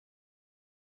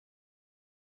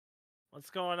What's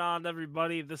going on,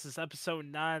 everybody? This is episode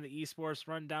 9 of the Esports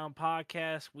Rundown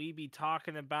Podcast. We be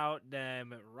talking about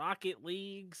them Rocket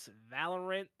Leagues,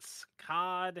 Valorants,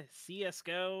 COD,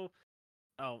 CSGO.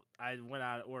 Oh, I went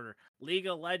out of order. League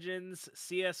of Legends,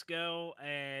 CSGO,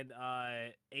 and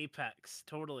Apex.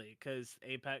 Totally, because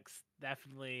Apex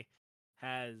definitely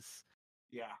has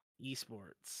Yeah,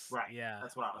 esports. right. Yeah.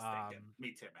 That's what I was thinking.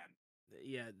 Me too, man.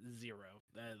 Yeah, zero.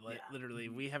 Yeah. Literally,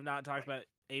 Mhm. we have not talked Right. about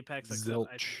Apex except I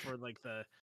think Zilch. for like the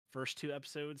first 2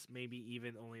 episodes, maybe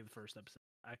even only the first episode.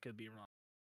 I could be wrong.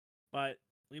 But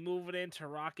we move it into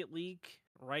Rocket League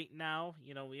right now.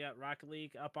 We got Rocket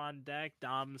League up on deck.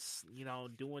 Dom's,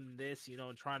 doing this,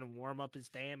 trying to warm up his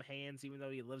damn hands, even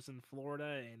though he lives in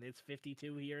Florida and it's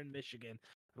 52 here in Michigan.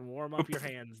 Warm up your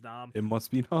hands, Dom. It must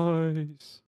be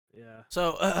nice. Yeah.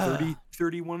 So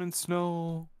 31 in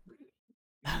snow.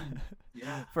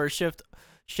 Yeah. for shift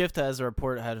has a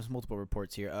report has multiple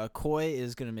reports here. Koi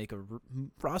is gonna make a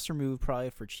roster move probably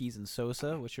for Cheese and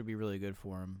Sosa, which would be really good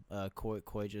for him.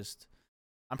 Koi just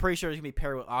I'm pretty sure he's gonna be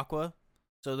paired with Aqua,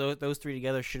 so those three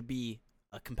together should be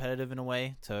competitive in a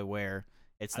way to where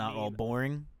it's not all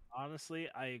boring. Honestly,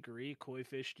 I agree. Koi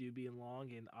fish do be long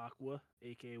in aqua,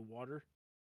 aka water.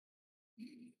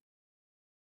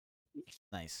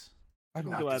 Nice. I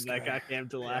don't Glad like this that guy. came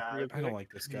to laugh Yeah, real I quick. don't like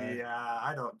this guy. Yeah,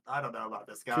 I don't know about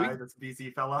this Should guy. we- This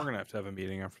BC fella. We're gonna have to have a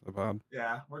meeting after the pod.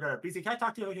 Yeah, we're gonna BC. Can I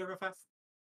talk to you here real fast?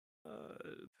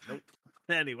 Nope.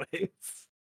 Anyways.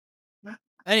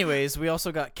 Anyways, we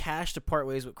also got Cash to part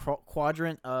ways with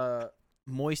Quadrant.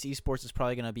 Moist Esports is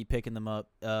probably gonna be picking them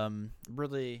up.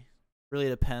 Really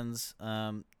depends.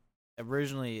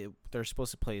 Originally they're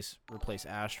supposed to replace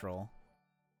Astral.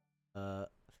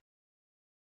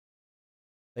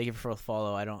 Thank you for the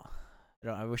follow. I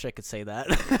wish I could say that.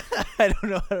 I don't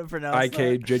know how to pronounce IK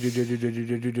that.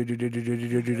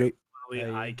 IKJ.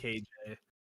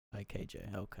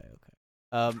 IKJ. Okay.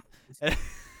 KJ's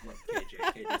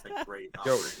a great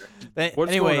Yo, operator.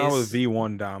 What's going on with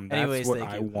V1 Dom? That's anyways, what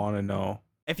thank I you. want to know.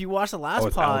 If you watched the Oh, last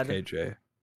it's pod, LKJ.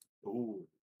 Ooh.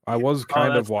 I was kind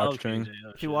of that's watching. LKJ. Oh,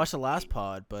 if you shit. watched the last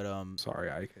pod, but Sorry,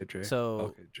 IKJ.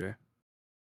 So- LKJ.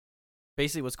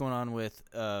 basically what's going on with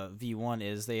V1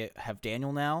 is they have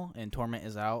Daniel now and Torment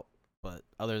is out, but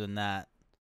other than that,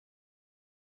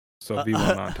 So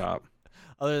V1 on top.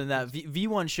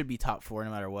 V1 should be top 4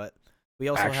 no matter what. We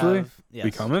also Actually? have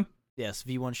We coming? Yes,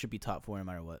 V1 should be top 4 no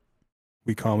matter what.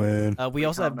 We coming. We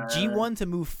also have coming. G1 to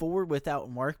move forward without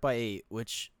Mark by 8,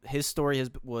 which his story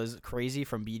was crazy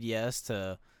from BDS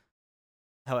to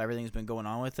how everything's been going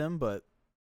on with him, but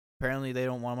apparently they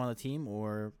don't want him on the team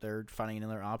or they're finding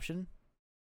another option.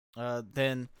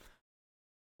 Then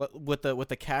with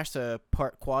the Cash to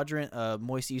part Quadrant,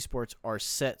 Moist Esports are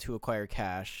set to acquire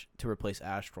Cash to replace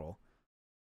Astral.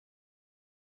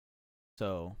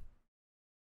 So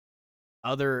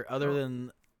other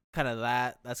than kind of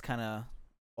that's kind of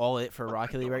all it for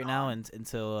Rocket League right now, and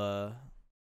until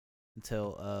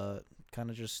kind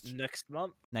of just Next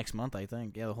month. next month, I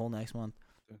think. Yeah, the whole next month.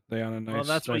 They on a nice, Well,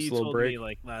 that's what nice you little told break. me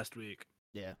like last week.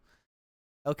 Yeah.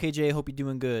 LKJ, hope you're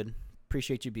doing good.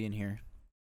 Appreciate you being here.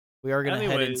 We are gonna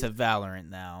head Anyways. into Valorant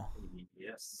now.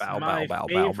 Yes. Bow, My bow, bow,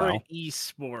 bow, favorite bow.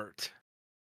 esport.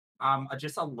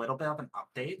 Just a little bit of an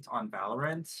update on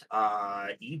Valorant.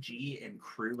 EG and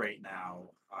Crew right now.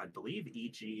 I believe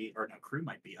Crew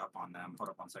might be up on them. Hold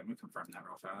up one second. Let me confirm that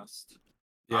real fast.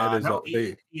 Yeah, it is. No, up.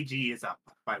 They, EG is up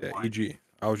by yeah, 1. EG.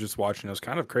 I was just watching. It was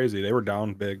kind of crazy. They were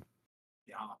down big.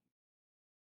 Yeah.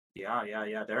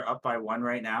 They're up by 1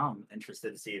 right now. I'm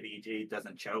interested to see if EG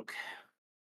doesn't choke.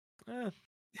 No.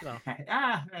 Well,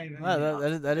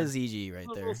 that is EG right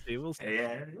there. We'll see. We'll see.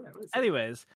 Yeah. We'll see.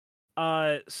 Anyways,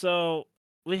 so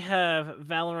we have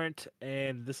Valorant,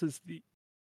 and this is the.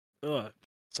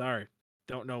 Sorry,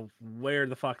 don't know where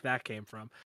the fuck that came from.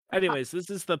 Anyways, this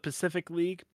is the Pacific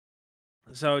League.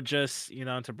 So just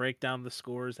to break down the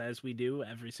scores as we do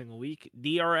every single week,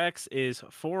 DRX is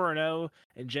 4-0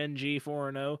 and Gen G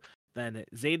 4-0. Then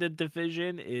Zeta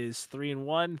Division is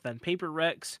 3-1. Then Paper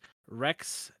Rex,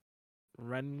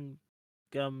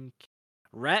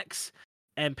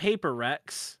 and Paper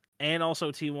Rex, and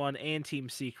also T1 and Team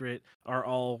Secret are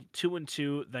all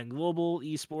 2-2. Then Global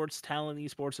Esports, Talent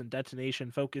Esports, and Detonation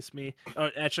Focus Me. Oh,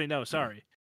 actually, no, sorry.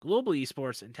 Global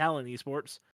Esports and Talent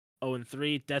Esports,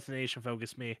 0-3. Detonation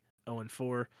Focus Me,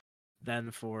 0-4.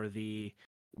 Then for the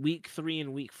week 3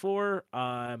 and week 4,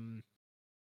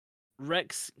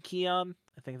 Rex Keon,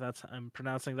 I think I'm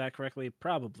pronouncing that correctly.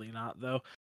 Probably not though.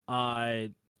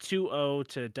 2-0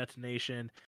 to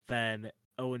Detonation, then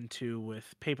 0-2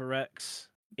 with Paper Rex.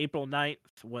 April 9th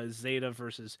was Zeta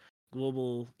versus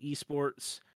Global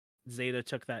Esports. Zeta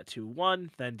took that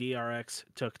 2-1. Then DRX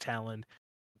took Talon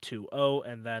 2-0,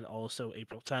 and then also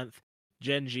April 10th,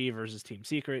 Gen G versus Team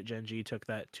Secret. Gen G took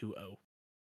that 2-0.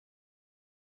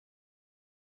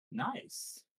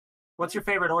 Nice. What's your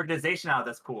favorite organization out of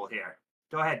this pool here?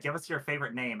 Go ahead, give us your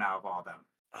favorite name out of all of them.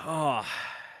 Oh,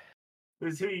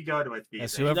 Who you going with?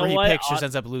 Yes, BZ? whoever know he what? picks just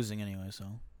ends up losing anyway. So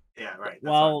Yeah, right. That's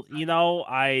well, what I'm you saying. know,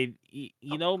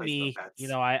 Don't know place no me,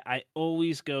 bets. I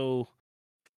always go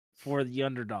for the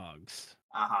underdogs.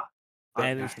 Uh-huh.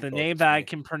 And Okay. it's the Focus name that I me.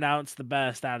 can pronounce the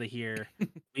best out of here.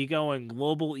 We going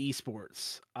Global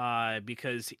Esports.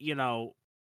 Because,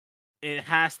 it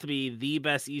has to be the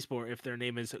best esport if their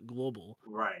name is global.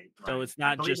 Right. So it's I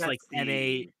not believe just like that's NA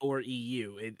the or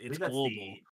EU. I It's believe that's global.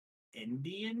 the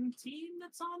Indian team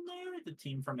that's on there. The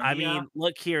team from I India. mean,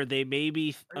 look here, they may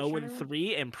be Are you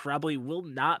 0-3 and probably will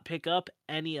not pick up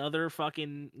any other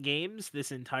fucking games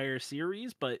this entire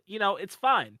series, but it's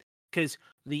fine because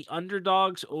the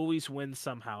underdogs always win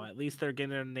somehow. At least they're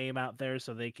getting a name out there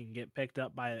so they can get picked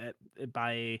up by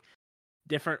a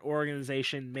different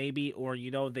organization, maybe, or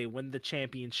they win the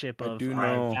championship I of do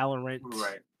know Valorant,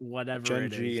 Right. whatever Gen it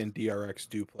G is. and DRX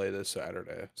do play this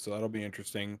Saturday, so that'll be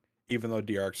interesting. Even though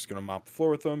DRX is going to mop the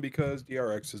floor with them because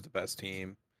DRX is the best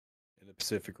team in the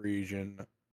Pacific region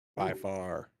by Ooh.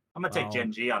 far. I'm gonna take Wow.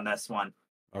 Gen G on this one.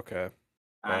 Okay,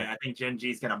 I think Gen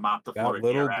G's gonna mop the floor that with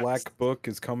little DRX. black book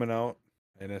is coming out,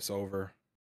 and it's over.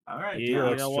 All right. You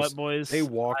DRX know what, just boys? they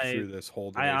walk through this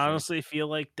whole I division. honestly feel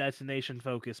like Destination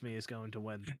Focus Me is going to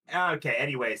win. Okay,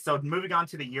 anyway, so moving on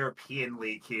to the European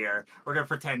League here. We're going to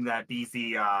pretend that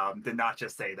BZ did not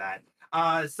just say that.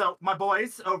 So my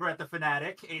boys over at the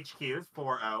Fnatic HQ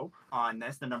 4-0 on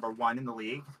this, the number 1 in the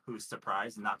league. Who's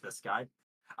surprised? Not this guy.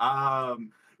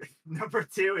 Number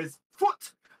 2 is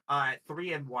Foot at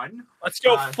 3-1. Let's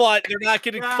go, Uh, Fut. They're not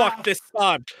getting fucked this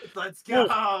time. Let's Woo.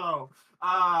 go.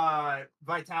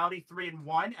 Vitality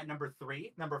 3-1 at number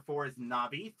 3. Number 4 is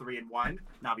Navi 3-1.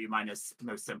 Navi minus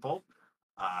no simple.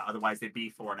 Otherwise they'd be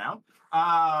 4 now.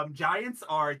 Giants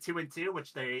are 2-2,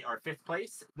 which they are 5th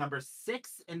place. Number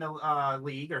 6 in the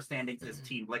league or standings is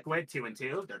Team Liquid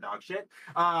 2-2. They're dog shit.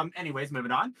 Anyways,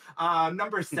 moving on.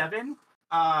 Number 7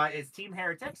 is Team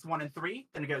Heretics 1-3.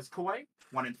 Then it goes Koi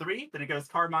 1-3. Then it goes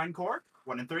Carmine Core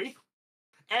 1-3.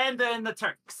 And then the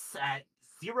Turks at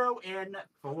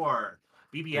 0-4.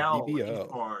 BBL BBL.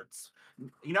 Esports.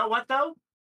 You know what though?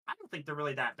 I don't think they're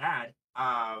really that bad.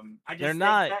 I just They're think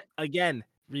not. that Again,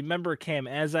 remember, Cam,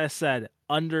 as I said,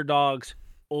 underdogs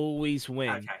always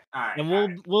win. okay. All right.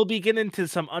 And we'll be getting into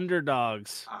some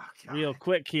underdogs Oh, real God.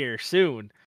 quick here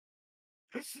soon.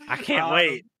 I can't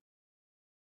wait.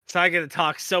 So I get to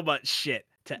talk so much shit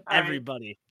to All right.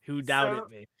 everybody who doubted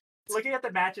me. Looking at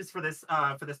the matches for this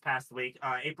past week,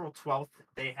 April 12th,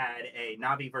 they had a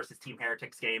Navi versus Team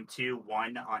Heretics game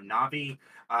 2-1 on Navi.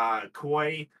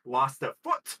 Koi lost to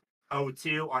Foot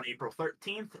 0-2 on April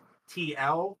 13th.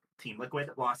 TL, Team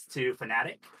Liquid, lost to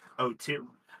Fnatic 0-2.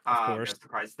 Of No course.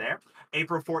 surprise there.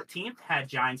 April 14th had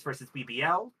Giants versus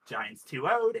BBL. Giants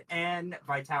 2-0'd, and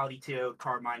Vitality 2,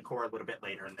 Carmine Core a little bit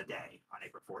later in the day on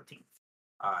April 14th.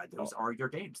 Those are your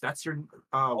games. That's your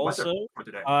Also, weather for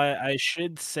today. I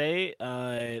should say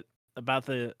about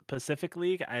the Pacific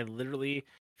League, I literally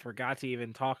forgot to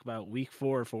even talk about week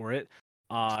 4 for it.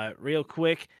 Real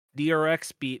quick,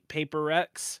 DRX beat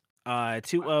PaperX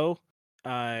 2-0.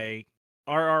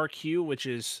 RRQ, which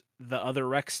is the other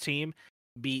Rex team,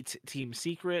 beat Team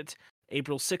Secret.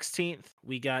 April 16th,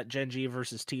 we got Gen G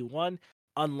versus T1.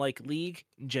 Unlike League,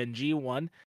 Gen G won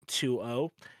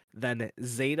 2-0. Then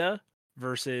Zeta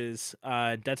versus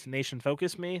Destination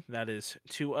Focus Me, that is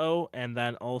 2-0. And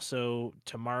then also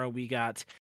tomorrow we got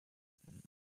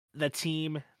the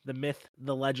team, the myth,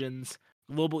 the legends,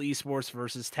 Global Esports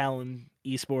versus Talon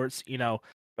Esports.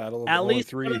 Battle of At the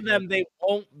least Only one of Three. them they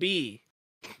won't be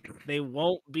 1 they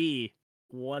will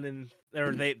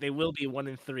be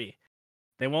 1-3.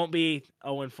 They won't be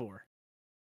 0-4.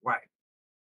 Right.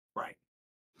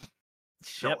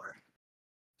 Sure.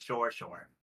 Sure.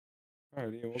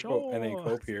 Alrighty, we'll go NA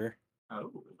Cope here.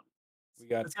 Oh. We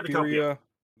got Let's get a copium. Furia,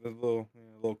 the little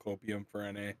copium for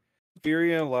NA.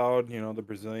 Furia and Loud, the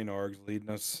Brazilian orgs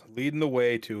leading the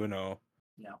way 2-0.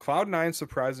 Yeah. Cloud9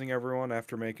 surprising everyone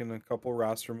after making a couple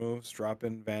roster moves,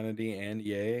 dropping Vanity and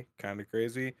Yay, kind of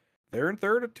crazy. They're in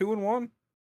third at 2-1.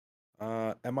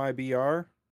 MIBR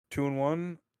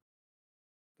 2-1.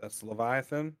 That's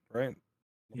Leviathan, right?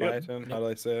 Leviathan. How do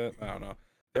I say it? I don't know.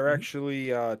 They're actually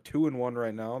 2-1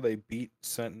 right now. They beat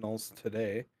Sentinels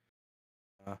today.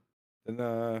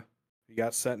 Then you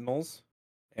got Sentinels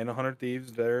and 100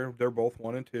 Thieves. They're both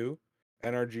 1-2.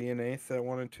 NRG and 8th at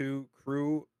 1-2.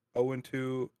 Crew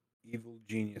 0-2. Evil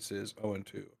Geniuses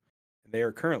 0-2. And they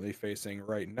are currently facing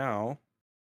right now.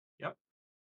 Yep.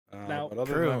 Now, but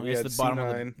other True. than that, we It's had the bottom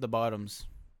of C9. the bottoms.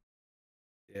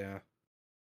 Yeah.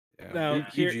 Yeah. now Yeah.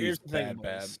 here's EG's the thing, bad,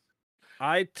 bad. boys.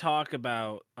 I talk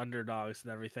about underdogs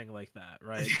and everything like that,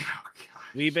 right? Oh,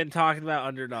 We've been talking about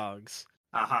underdogs,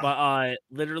 gosh. but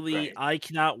literally, Right. I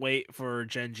cannot wait for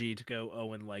Gen G to go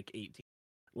 0 and like 18.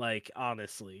 Like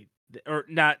honestly, or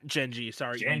not Gen G.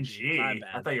 Sorry, Gen EG. My G. I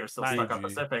bad. thought you were still My stuck on EG.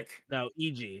 Pacific. No,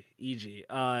 EG. EG.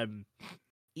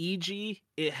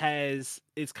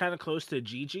 It's kind of close to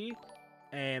GG,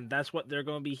 and that's what they're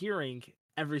going to be hearing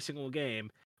every single game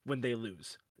when they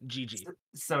lose. GG.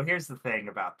 So here's the thing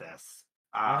about this.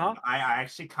 Uh-huh. I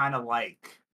actually kind of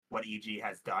like what EG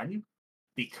has done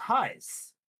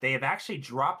because they have actually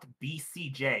dropped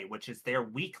BCJ, which is their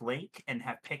weak link, and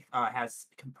have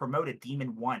promoted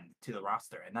Demon 1 to the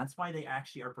roster, and that's why they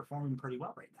actually are performing pretty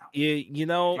well right now. You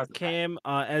know, Because of that. Cam,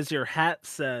 as your hat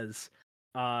says,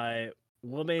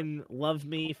 women love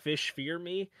me, fish fear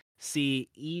me. See,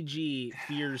 EG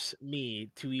fears me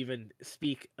to even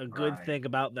speak a good Right. thing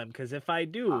about them. Because if I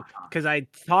do, Uh-huh. because I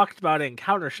talked about it in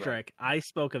Counter-Strike, I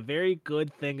spoke a very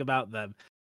good thing about them,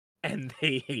 and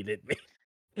they hated me.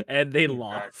 And they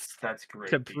lost That's great.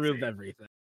 to prove everything.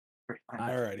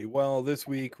 Alrighty. Well, this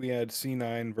week we had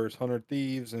C9 versus 100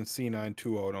 Thieves, and C9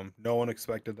 2-0'd them. No one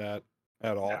expected that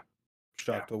at all. Yeah.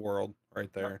 Shocked the world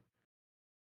right there.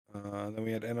 Then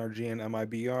we had NRG and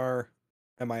MIBR.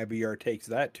 MIBR takes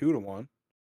that 2-1.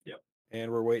 Yep.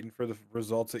 And we're waiting for the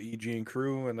results of EG and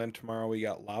Crew. And then tomorrow we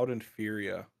got Loud and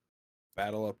Furia.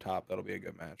 Battle up top. That'll be a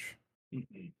good match.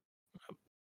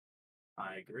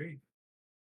 I agree.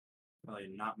 Really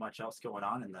not much else going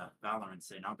on in the Valorant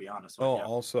scene, I'll be honest with Oh, you.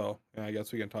 also, I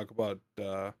guess we can talk about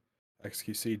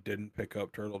XQC didn't pick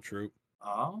up Turtle Troop.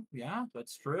 Oh, yeah,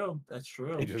 that's true. That's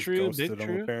true. They just True, ghosted big him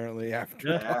true. apparently after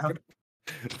Yeah.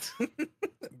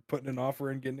 putting an offer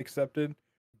and getting accepted.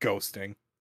 Ghosting.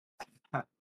 Well,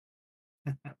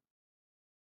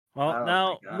 Oh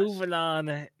now my gosh. moving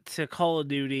on to Call of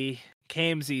Duty,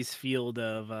 Kamsy's field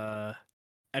of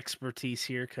expertise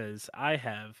here, because I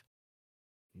have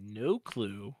no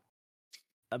clue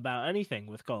about anything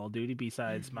with Call of Duty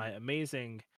besides my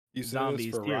amazing You say zombies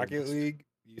this for tier Rocket list. League?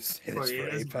 You say this for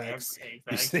Please, Apex? You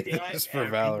Apex, say yeah, this for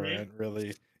everything. Valorant, really?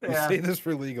 You Yeah. say this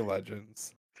for League of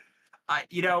Legends.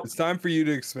 It's time for you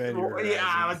to expand your horizons. Yeah,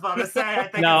 I was about to say. I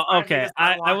think No, it's time for you okay. to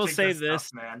start I will watching say this, this.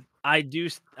 stuff, man.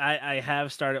 I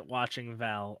have started watching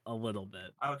Val a little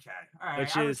bit, Okay, all right.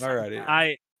 which I is respect Alrighty. that.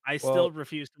 I Well, still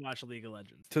refuse to watch League of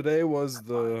Legends. Today was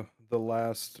the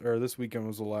last, or this weekend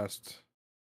was the last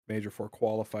Major 4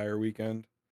 qualifier weekend.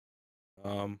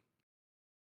 The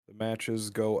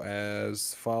matches go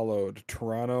as followed: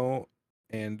 Toronto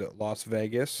and Las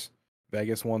Vegas.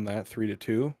 Vegas won that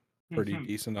 3-2. Pretty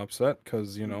decent upset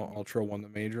because Ultra won the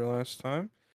major last time.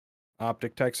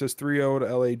 Optic Texas 3-0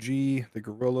 to LAG. The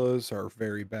Gorillas are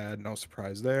very bad, no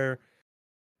surprise there.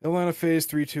 Atlanta FaZe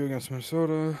 3-2 against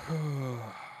Minnesota.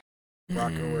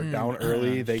 Rocker were down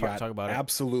early. They got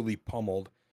absolutely pummeled.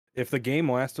 If the game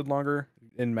lasted longer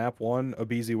in map 1,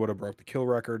 Abizi would have broke the kill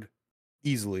record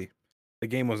easily. The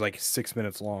game was like 6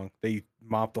 minutes long. They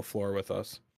mopped the floor with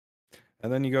us.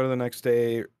 And then you go to the next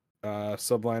day,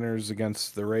 Subliners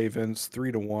against the Ravens,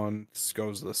 3-1. This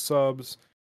goes to the subs.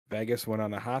 Vegas went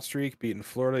on a hot streak, beating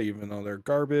Florida, even though they're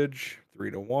garbage,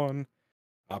 3-1.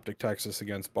 Optic Texas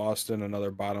against Boston,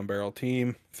 another bottom barrel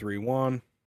team, 3-1.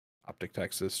 Optic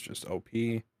Texas just OP.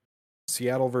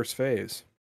 Seattle versus FaZe.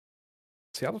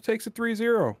 Seattle takes it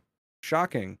 3-0.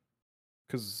 Shocking.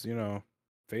 Because,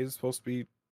 FaZe is supposed to be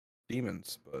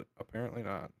demons, but apparently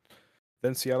not.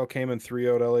 Then Seattle came in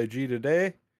 3-0 to LAG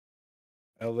today.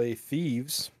 LA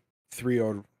Thieves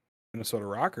 3-0 Minnesota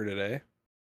Rocker today.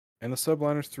 And the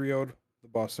Subliners 3-0 the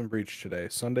Boston Breach today.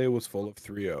 Sunday was full of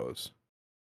 3-0s.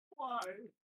 Why?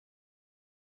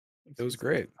 It was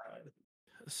great.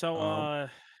 So on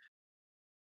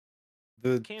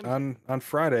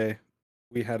Friday,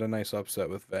 we had a nice upset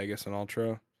with Vegas and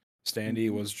Ultra. Standy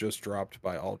was just dropped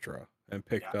by Ultra and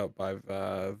picked up by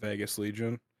Vegas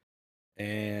Legion,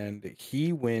 and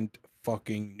he went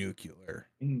fucking nuclear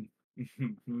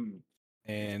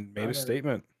and made a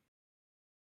statement.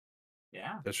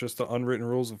 Yeah, that's just the unwritten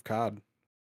rules of COD.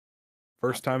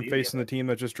 First time facing the team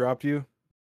that just dropped you,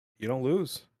 you don't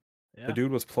lose. Yeah. The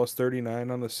dude was plus 39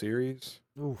 on the series.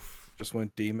 Oof. Just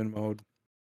went demon mode.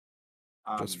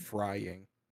 Just frying.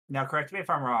 Now, correct me if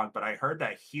I'm wrong, but I heard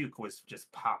that Hugh was just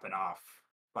popping off.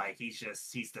 Like, he's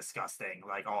disgusting,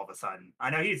 like, all of a sudden. I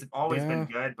know he's always been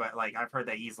good, but, like, I've heard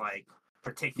that he's, like,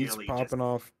 particularly He's popping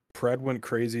off. Pred went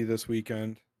crazy this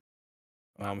weekend.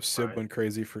 Sib Right. went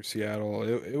crazy for Seattle.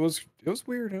 It was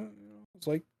weird. It was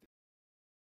like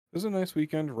it was a nice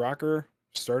weekend. Rocker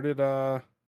started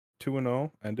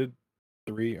 2-0, ended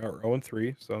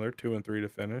 0-3, so they're 2-3 to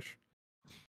finish.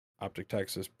 Optic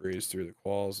Texas breezed through the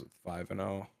quals at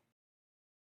 5-0.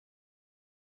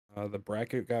 The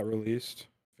bracket got released.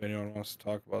 If anyone wants to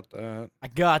talk about that, I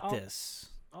got Oh. this.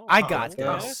 Oh, I Oh, got let's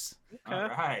go. this. All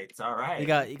Okay. right, all right.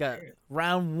 You got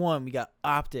round 1. We got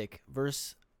Optic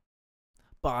versus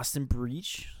Boston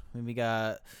Breach. Then we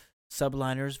got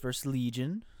Subliners versus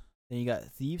Legion. Then you got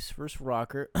Thieves versus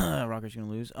Rocker. Rocker's gonna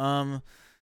lose.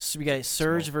 So we got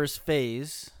Surge versus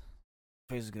FaZe.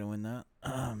 FaZe is gonna win that.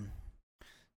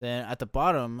 Then at the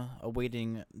bottom,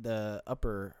 awaiting the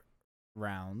upper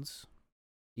rounds,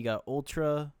 you got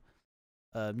Ultra,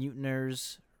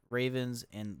 Mutineers, Ravens,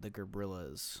 and the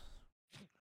Gorillas.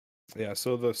 yeah.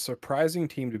 So the surprising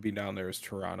team to be down there is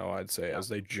Toronto, I'd say, Yeah. as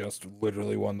they just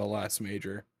literally won the last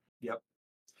major. Yep.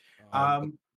 But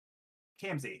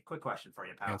Kamzy, quick question for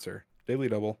you, pal. answer daily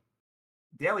double.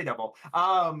 Daily double.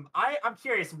 I'm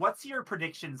curious. What's your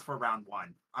predictions for round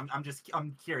 1?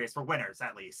 I'm curious for winners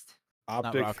at least.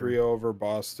 Optic Rocker. 3-0 over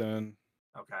Boston.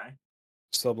 Okay.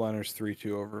 Subliners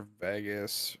 3-2 over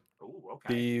Vegas. Ooh,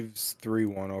 okay. Thieves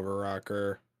 3-1 over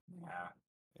Rocker. Yeah.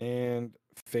 And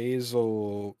FaZe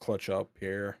will clutch up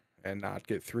here and not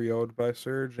get 3-0'd by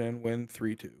Surge and win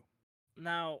 3-2.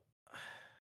 Now,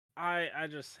 I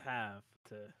just have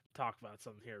to talk about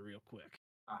something here real quick.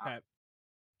 Uh-huh. Okay.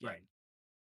 Yeah. Right.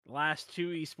 The last 2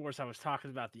 esports, I was talking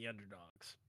about the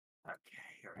underdogs, Okay.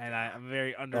 Here we and go. I'm a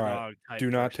very underdog type. Do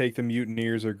not person. take the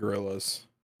Mutineers or Gorillas.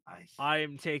 I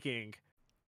am taking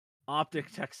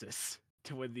Optic Texas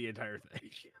to win the entire thing.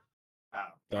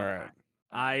 Oh. All right.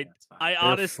 I that's fine. I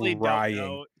honestly frying. don't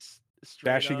know.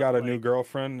 Straight Dashy up, got a like, new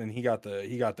girlfriend, and he got the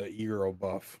e-girl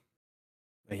buff.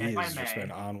 And he If I has just been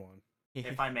may. on one.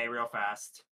 If I may, real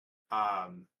fast.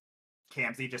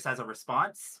 Kamzy just has a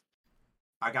response.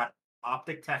 I got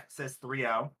Optic Texas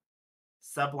 3-0.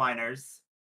 Subliners.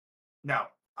 No,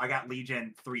 I got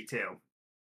Legion 3-2.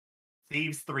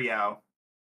 Thieves 3-0.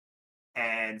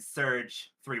 And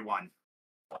Surge 3-1.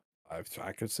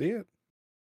 I could see it.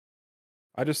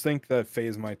 I just think that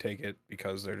FaZe might take it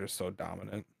because they're just so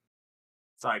dominant.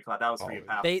 Sorry, Cloud, that was for you,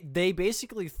 pal. They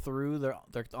basically threw their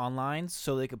online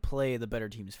so they could play the better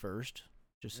teams first.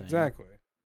 Just saying. Exactly.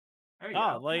 There you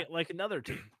oh, go. like another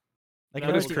team. Like That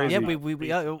another is team. crazy. Yeah,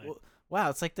 Basically. wow,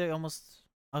 it's like they're almost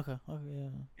okay.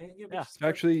 Yeah. Yeah.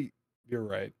 Actually, you're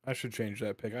right. I should change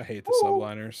that pick. I hate the Woo!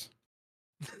 subliners.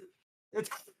 It's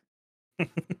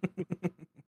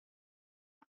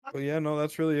But yeah, no,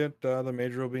 that's really it. The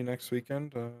major will be next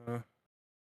weekend.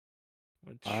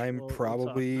 Which I'm we'll talk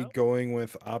probably about. going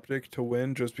with Optic to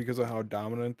win just because of how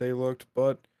dominant they looked,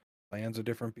 but Land's a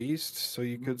different beast, so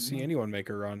you could see Mhm. anyone make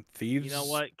a run. Thieves, You know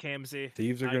what, Kamzy?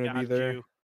 Thieves are I going to be got there. you.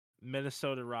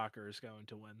 Minnesota Rocker is going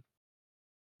to win.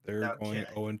 They're going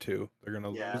Okay. 0-2. They're going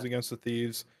to Yeah. lose against the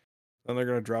Thieves. Then they're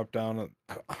going to drop down.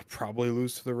 I'll probably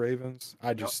lose to the Ravens.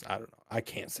 I don't know. I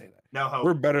can't say that. no hope.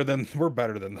 We're better than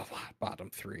the bottom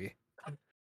 3.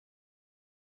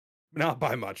 Not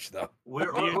by much though.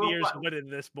 We're Mutineers winning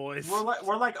this, boys.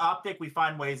 we're like Optic. We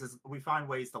find ways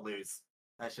to lose.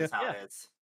 That's just how Yeah. it is.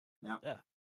 Yeah. Yeah.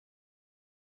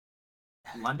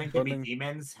 London can be London-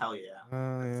 demons. Hell yeah.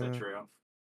 That's so Yeah. true.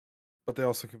 But they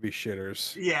also could be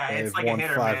shitters. Yeah, it's They've like a won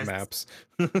hit or 5 miss. maps.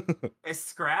 If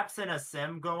scraps and a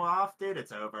sim go off, dude,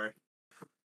 it's over.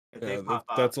 If they Yeah, pop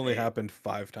that's up, only happened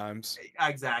 5 times.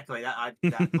 Exactly. That's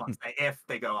what I'm saying. If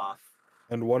they go off.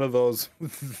 And one of those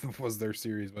was their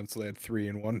series win, so they had 3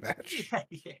 in one match.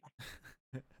 Yeah.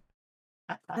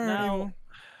 Now,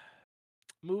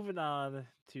 moving on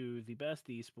to the best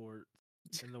esport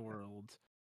in the world,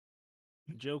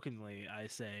 jokingly, I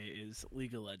say, is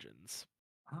League of Legends.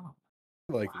 Oh.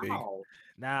 Like League. Wow.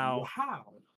 Now,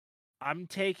 Wow. I'm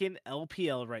taking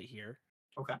LPL right here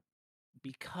Okay.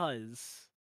 because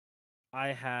I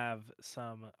have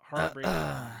some heartbreaking.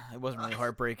 It wasn't really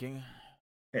heartbreaking.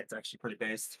 It's actually pretty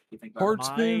based. You think about Heart's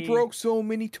been My- broke so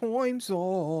many times.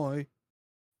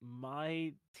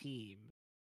 My team,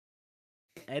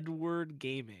 Edward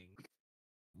Gaming,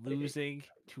 losing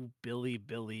to Billy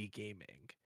Gaming.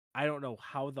 I don't know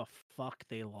how the fuck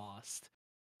they lost.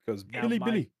 Because Now Billy my-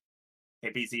 Billy.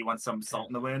 Hey, BZ, you want some salt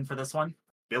in the wound for this one?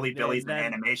 And Billy's an then-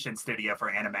 animation studio for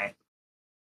anime.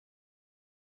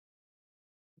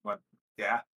 What?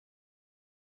 Yeah.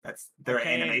 They're an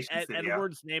animation studio.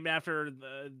 Edward's named after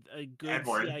a good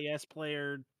Edward. CIS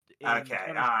player. in Okay, Counter-Strike.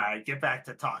 all right, get back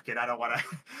to talking. I don't want to.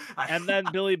 And then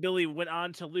Billy went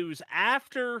on to lose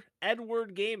after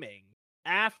Edward Gaming.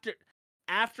 After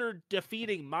after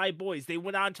defeating my boys, they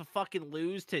went on to fucking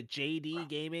lose to JD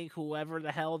Gaming, whoever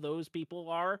the hell those people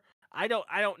are. I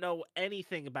don't know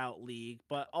anything about League,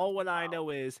 but all what I know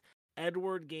is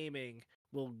Edward Gaming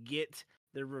will get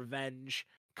the revenge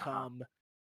come.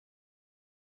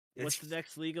 What's the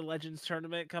next League of Legends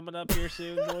tournament coming up here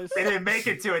soon, boys? They didn't make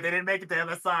it to it. They didn't make it to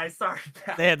MSI. Sorry.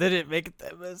 They didn't make it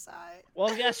to MSI.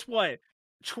 Well, guess what?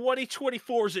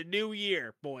 2024 is a new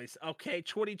year, boys. Okay,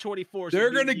 2024 is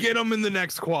They're going to get them in the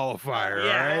next qualifier,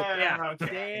 right? Yeah. Okay.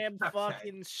 Damn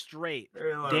fucking straight.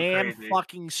 They're a little Damn crazy.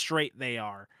 fucking straight they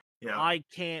are. Yeah. I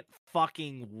can't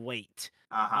fucking wait,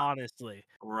 honestly.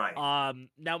 Right.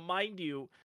 Now, mind you,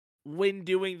 when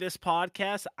doing this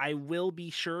podcast, I will be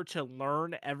sure to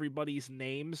learn everybody's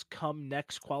names come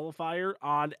next qualifier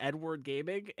on Edward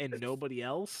Gaming and nobody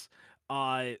else.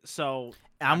 So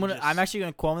I'm actually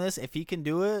gonna quote this. If he can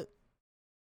do it,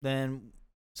 then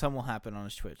something will happen on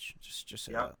his Twitch. Just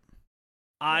say that.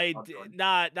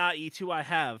 Not E2. I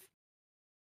have.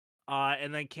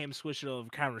 And then came switch of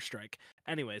Counter-Strike.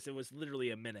 Anyways, it was literally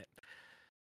a minute.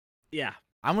 Yeah.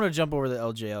 I'm gonna jump over the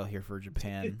LJL here for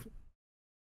Japan.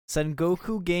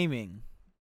 Sengoku Gaming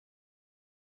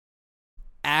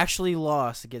actually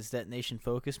lost against Detonation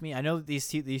Focus Me. I know that these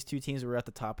two teams were at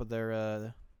the top of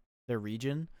their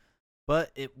region, but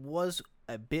it was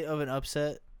a bit of an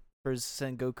upset for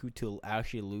Sengoku to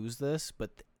actually lose this,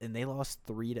 and they lost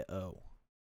 3-0.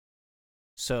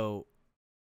 So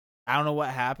I don't know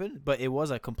what happened, but it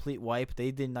was a complete wipe.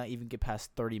 They did not even get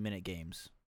past 30-minute games.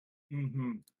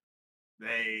 Mm-hmm.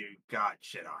 They got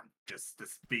shit on. Just to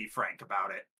be frank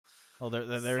about it. Oh,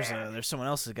 there's someone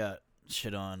else that got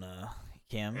shit on,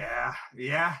 Cam.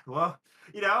 Yeah. Well,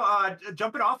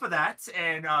 jumping off of that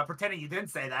and pretending you didn't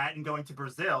say that and going to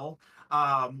Brazil,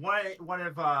 one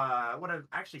of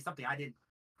actually something I didn't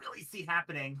really see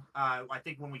happening. I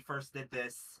think when we first did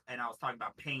this and I was talking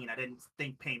about Pain, I didn't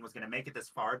think Pain was going to make it this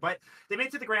far, but they made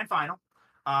it to the grand final.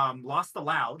 Lost to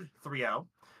Loud 3-0.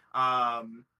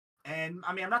 And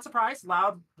I mean, I'm not surprised.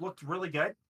 Loud looked really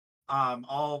good.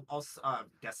 All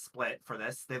guess split for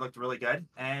this. They looked really good,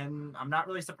 and I'm not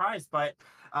really surprised, but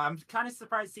I'm kind of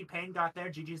surprised to see Payne got there.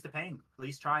 GG's to Payne. At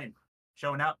least trying,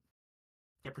 showing up.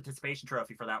 Get participation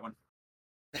trophy for that one.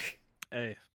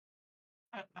 Hey,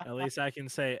 at least I can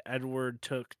say Edward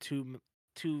took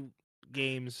two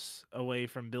games away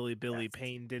from Billy. Yes.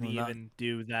 Payne didn't even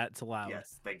do that to Loud.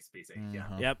 Yes, thanks, BC. Mm-hmm.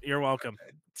 Yeah. Yep, you're welcome.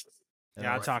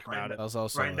 Yeah, I'll talk about it. That was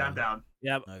also writing down.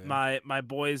 Yep, okay. My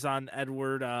boys on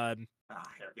Edward. Here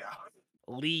we go.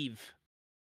 Leave.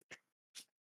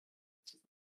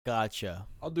 Gotcha.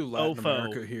 I'll do Latin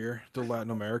America here. The Latin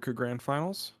America Grand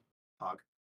Finals. Hog.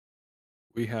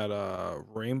 We had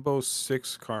Rainbow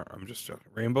 6 Karma. I'm just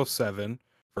joking. Rainbow 7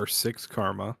 versus 6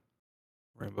 Karma.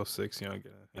 Rainbow 6, get it.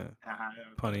 Yeah.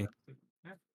 Punny.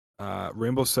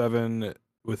 Rainbow 7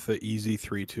 with the easy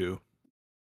 3-2.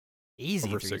 Easy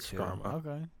over 3-2. 6 Karma.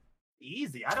 Okay.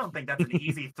 Easy. I don't think that's an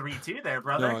easy 3-2 there,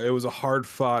 brother. No, it was a hard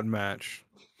fought match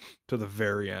to the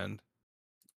very end.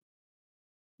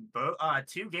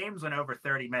 Two games went over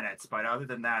 30 minutes, but other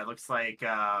than that, it looks like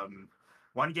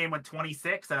one game went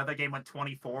 26, another game went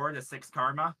 24 to 6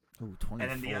 Karma. Ooh,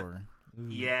 24.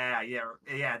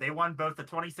 Yeah. They won both the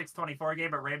 26-24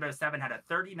 game, but Rainbow 7 had a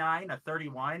 39, a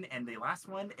 31, and the last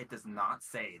one, it does not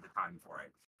say the time for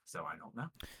it. So I don't know.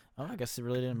 Oh, I guess it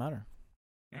really didn't matter.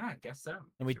 Yeah, I guess so.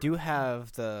 And we do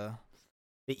have the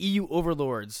EU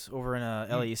Overlords over in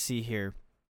LEC here.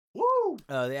 Woo!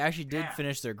 They actually did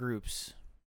finish their groups.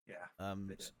 Yeah.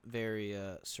 Very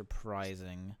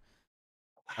surprising.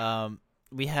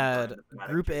 We had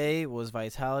Group A was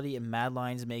Vitality and Mad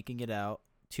Lions making it out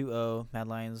 2-0. Mad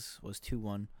Lions was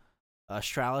 2-1.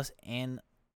 Astralis and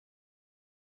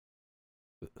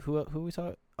who we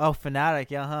saw? Oh, Fnatic.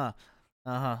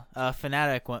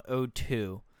 Fnatic went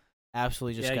 0-2.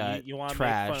 Absolutely just got you want to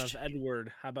trashed. make fun of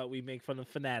Edward? How about we make fun of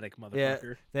Fnatic, motherfucker?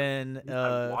 Yeah. Then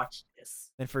I watched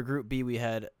this. Then for Group B we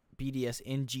had BDS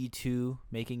and G2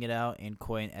 making it out, and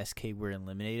Koi and SK were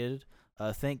eliminated.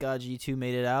 Thank God G2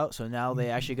 made it out, so now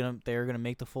they're gonna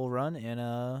make the full run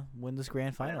and win this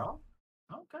grand final.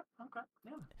 Okay,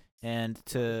 yeah. And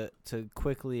to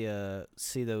quickly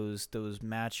see those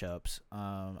matchups,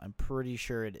 I'm pretty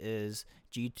sure it is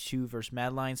G2 versus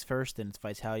Mad Lions first, then it's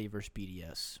Vitality versus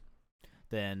BDS.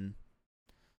 Then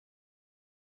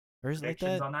or is it like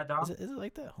that? On that, Dom? Is it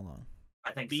like that? Hold on.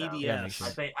 I think BDS. so. Yeah, sure.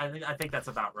 I think that's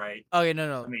about right. Okay,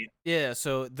 no. I mean, yeah.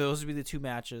 So those would be the two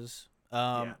matches.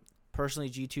 Personally,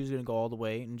 G2 is gonna go all the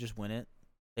way and just win it.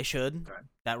 They should. Okay.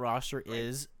 That roster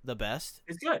is the best.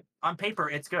 It's good on paper.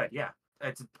 It's good. Yeah,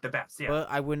 it's the best. Yeah.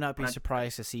 But I would not be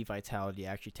surprised to see Vitality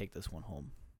actually take this one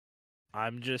home.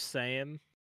 I'm just saying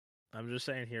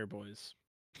here, boys.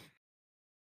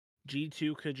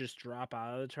 G2 could just drop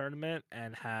out of the tournament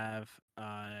and have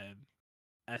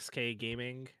SK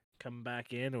Gaming come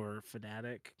back in or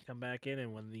Fnatic come back in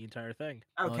and win the entire thing.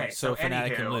 Okay, so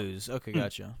Fnatic can anywho, lose. Okay,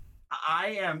 gotcha.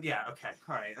 I am, yeah, okay,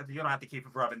 all right. You don't have to keep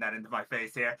rubbing that into my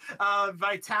face here.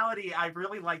 Vitality, I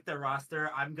really like their roster.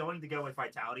 I'm going to go with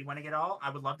Vitality winning it all. I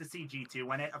would love to see G2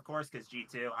 win it, of course, because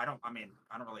G2, I don't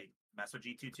really mess with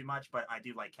G2 too much, but I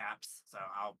do like Caps, so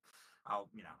I'll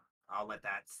let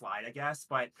that slide, I guess.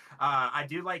 But I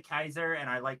do like Kaiser and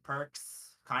I like Perks.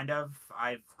 Kind of.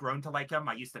 I've grown to like him.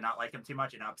 I used to not like him too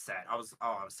much. And Upset, I was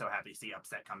so happy to see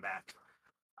Upset come back.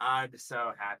 I'm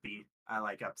so happy. I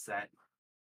like Upset.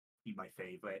 He's my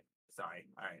favorite. Sorry.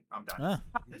 All right, I'm done.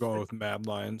 Going with Mad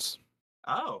Lions.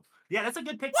 Oh, yeah, that's a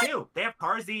good pick too. They have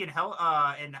Parzi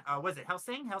and was it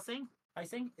Helsing? Helsing?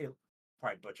 Ew,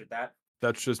 probably butchered that.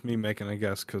 That's just me making a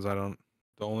guess because I don't.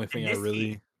 The only thing I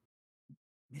really.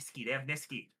 Niski. They have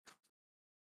Niski.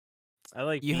 I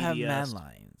like You BDS. have Mad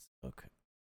Lions. Okay.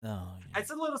 Oh, yeah.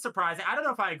 It's a little surprising. I don't know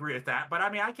if I agree with that, but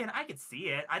I mean, I can see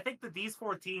it. I think that these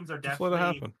four teams are Just definitely. let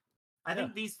it happen. I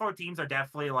think these four teams are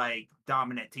definitely like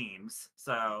dominant teams,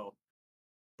 so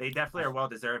they definitely are well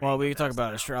deserving. Well, we can talk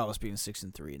about Astralis being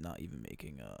 6-3 and not even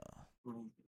making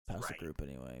past the Right. group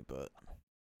anyway. But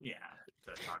Yeah,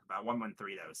 to talk about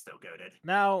 1-1-3 though is still goated.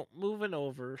 Now, moving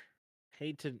over.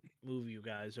 Hate to move you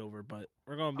guys over, but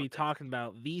we're going to be Okay. talking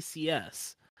about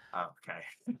VCS. Oh, okay.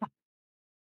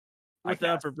 With the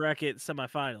upper bracket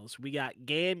semifinals, we got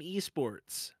GAM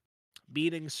Esports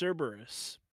beating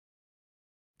Cerberus.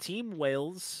 Team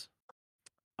Wales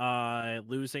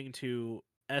losing to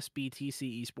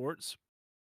SBTC Esports.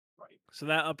 Right. So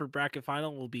that upper bracket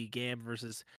final will be GAM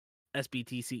versus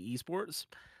SBTC Esports.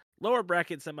 Lower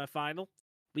bracket semifinal,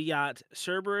 we got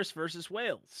Cerberus versus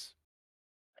Wales.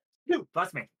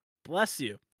 Bless me. Bless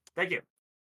you. Thank you.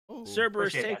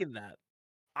 Cerberus appreciate taking that.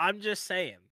 I'm just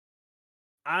saying.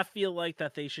 I feel like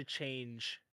that they should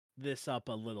change this up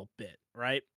a little bit,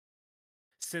 right?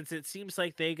 Since it seems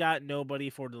like they got nobody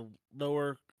for the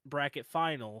lower bracket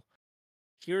final,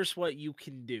 here's what you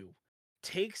can do.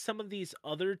 Take some of these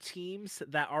other teams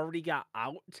that already got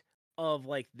out of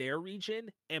like their region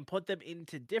and put them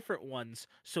into different ones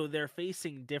so they're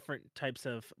facing different types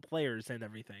of players and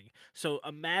everything. So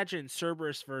imagine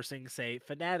Cerberus versus, say,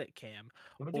 Fnatic Cam,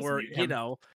 or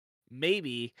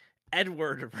maybe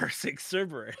Edward versus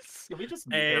Cerberus. Can we just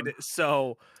And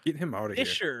so Get him out of here.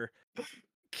 Fisher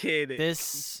kid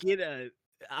get a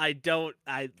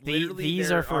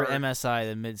these are for MSI,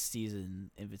 the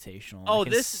mid-season invitational. Oh,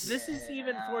 this is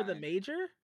even for the major?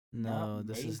 No,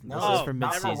 this is not for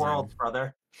mid-season. for Worlds,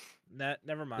 brother.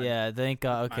 Never mind. Yeah, thank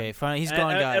God. Okay, fine. He's Ed-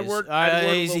 gone, guys. Edward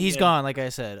he's will gone, like I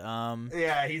said.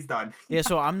 Yeah, he's done. Yeah,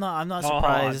 so I'm not Oh,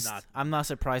 surprised. I'm not. I'm not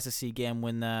surprised to see GAM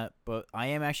win that, but I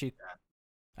am actually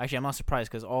I'm not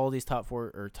surprised because all these top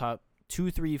 4 or top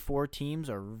 2, 3, 4 teams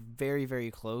are very,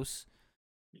 very close.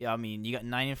 Yeah, I mean, you got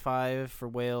 9-5 for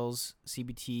Wales.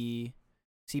 CBTC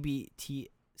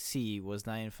was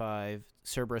 9-5.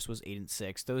 Cerberus was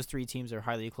 8-6. Those 3 teams are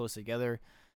highly close together.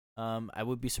 I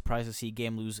would be surprised to see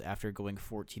GAM lose after going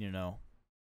 14-0.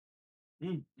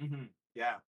 Mm-hmm.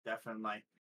 Yeah, definitely.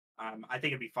 I think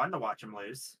it'd be fun to watch him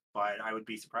lose, but I would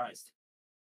be surprised.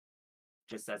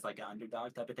 Just as like an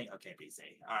underdog type of thing. Okay, BC.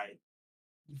 All right,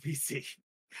 BC.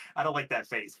 I don't like that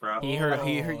face, bro. He heard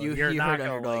you. You're He not heard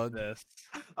gonna underdog. like this.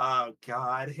 Oh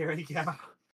God, here we go.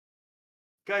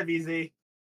 Go ahead, BZ.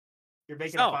 You're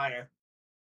making So, a fire.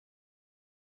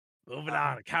 Moving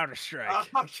on, Counter Strike.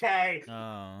 Okay.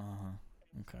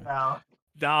 Okay. No.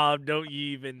 Dom, don't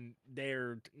you even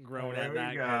dare groan There at we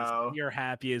that go. because you're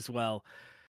happy as well.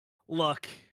 Look,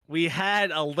 we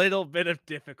had a little bit of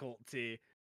difficulty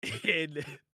in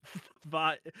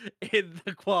the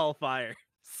qualifiers.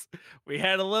 We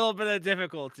had a little bit of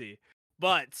difficulty,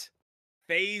 but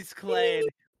FaZe Clan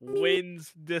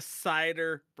wins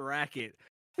decider bracket.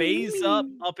 Phase up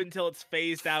until it's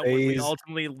phased out when we Phase-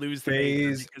 ultimately lose the major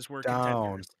phase because we're down.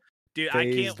 contenders. Dude, I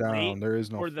Phase can't down. wait There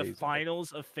is no for the phase up.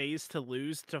 finals of FaZe to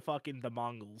lose to fucking the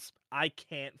Mongols. I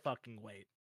can't fucking wait.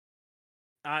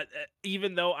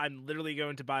 Even though I'm literally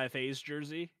going to buy a FaZe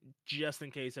jersey just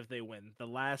in case if they win the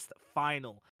last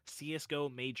final CS:GO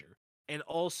major. And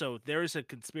also, there's a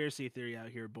conspiracy theory out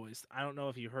here, boys. I don't know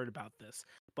if you heard about this,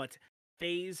 but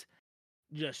FaZe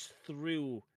just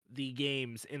threw the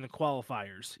games in the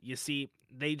qualifiers. You see,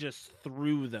 they just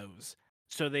threw those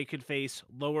so they could face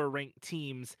lower ranked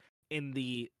teams in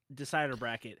the decider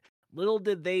bracket. Little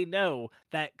did they know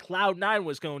that Cloud9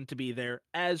 was going to be there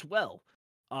as well.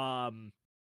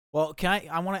 Well,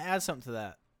 I want to add something to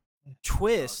that.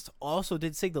 Twist also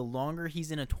did say the longer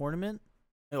he's in a tournament,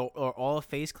 or all of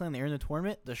FaZe Clan they're in the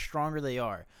tournament, the stronger they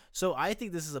are. So I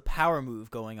think this is a power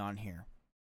move going on here.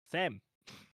 Same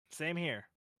here.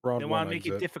 Round They one want to make it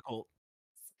exit. difficult.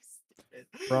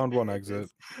 Round one It exit.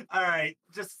 All right,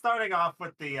 just starting off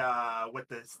with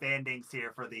the standings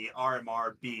here for the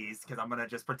RMR Bs, because I'm gonna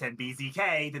just pretend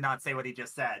BZK did not say what he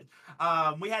just said.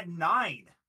 We had nine,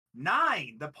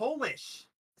 the Polish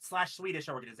 / Swedish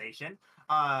organization,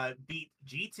 beat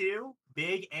G2,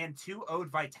 Big, and 2-0'd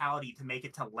Vitality to make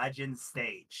it to Legends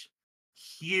stage.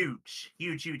 Huge.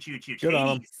 Good on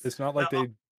them. Hades, It's not like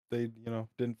they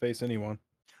didn't face anyone.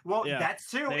 well, Yeah, that's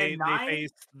two, They and nine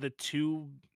faced the two,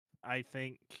 I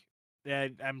think. Yeah,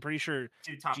 I'm pretty sure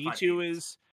two top five G2 teams.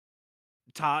 is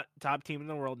top team in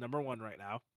the world, number 1 right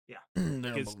now,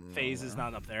 because FaZe is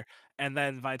not up there. And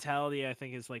then Vitality, I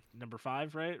think, is like number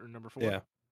 5, right, or number 4. Yeah,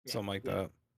 something like that.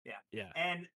 Yeah.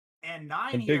 And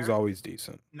nine And here. Big's always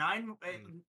decent. Nine.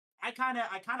 I kind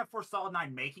of foresaw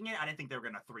nine making it. I didn't think they were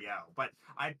gonna 3-0, but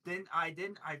I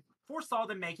foresaw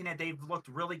them making it. They've looked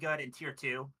really good in tier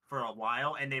 2 for a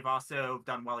while, and they've also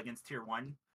done well against tier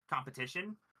 1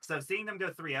 competition. So seeing them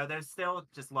go 3-0, they still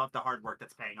just love the hard work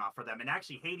that's paying off for them. And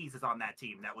actually, Hades is on that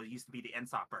team. That used to be the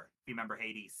Ensopper, if you remember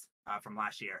Hades from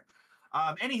last year.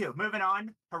 Anywho, moving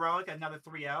on. Heroic, another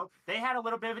 3-0. They had a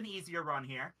little bit of an easier run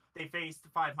here. They faced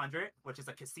 500, which is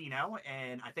a casino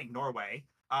in, I think, Norway,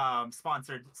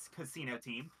 sponsored casino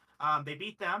team. They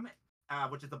beat them,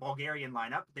 which is the Bulgarian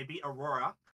lineup. They beat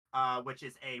Aurora, which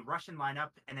is a Russian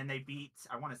lineup. And then they beat,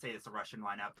 I want to say it's a Russian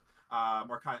lineup,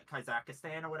 or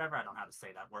Kazakhstan or whatever. I don't know how to say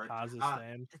that word.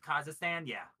 Kazakhstan,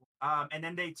 yeah. And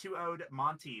then they 2-0'd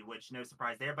Monty, which no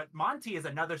surprise there. But Monty is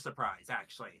another surprise,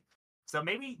 actually. So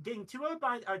maybe getting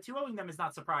 2-0'ing them is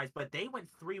not surprise, but they went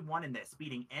 3-1 in this,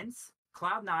 beating ENCE,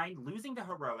 Cloud9, losing to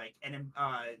Heroic, and then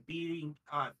beating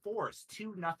Force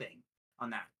 2-0 on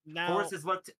that. Now, Force has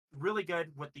looked really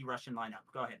good with the Russian lineup.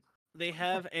 Go ahead. They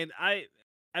have, and I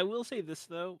will say this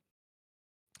though,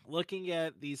 looking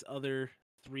at these other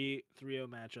 3-0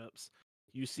 matchups,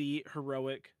 you see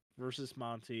Heroic versus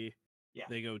Monty. Yeah.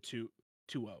 They go 2-0,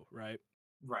 right?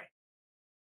 Right.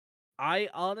 I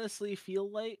honestly feel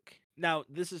like, now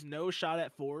this is no shot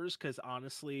at Fours, because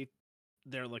honestly,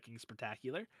 they're looking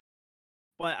spectacular.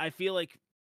 But I feel like,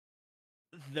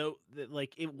 though,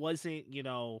 like it wasn't,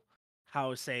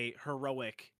 how say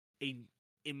Heroic, in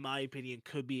my opinion,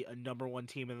 could be a number 1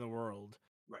 team in the world,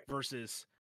 right, versus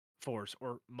Force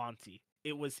or Monty.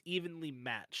 It was evenly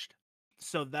matched.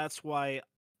 So that's why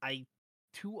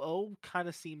 2-0 kind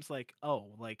of seems like,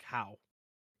 oh, like how?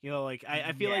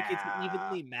 I feel like it's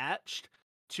evenly matched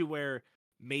to where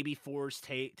maybe Force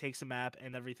takes a map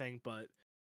and everything, but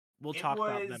we'll talk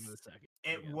about them in a second.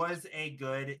 It was a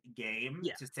good game,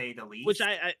 to say the least. Which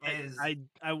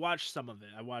I watched some of it.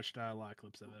 I watched a lot of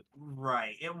clips of it.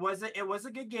 Right. It was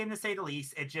a good game, to say the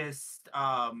least. It just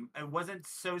it wasn't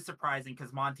so surprising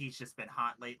because Monty's just been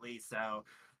hot lately. So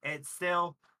it's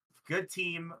still good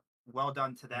team. Well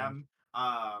done to them.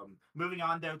 Moving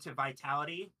on though to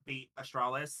Vitality, beat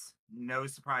Astralis. No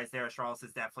surprise there. Astralis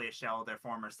is definitely a shell of their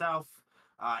former self.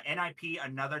 NIP,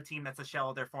 another team that's a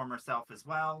shell of their former self as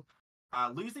well.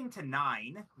 Losing to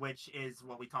 9, which is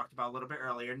what we talked about a little bit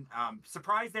earlier.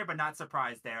 Surprise there, but not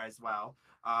surprised there as well.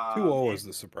 2-0 is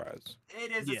the surprise.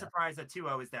 It is a surprise. A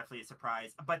 2-0 is definitely a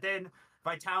surprise. But then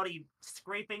Vitality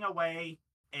scraping away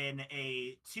in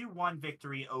a 2-1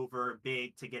 victory over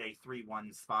Big to get a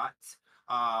 3-1 spot.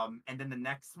 And then the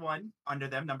next one under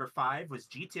them, number 5, was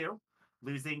G2.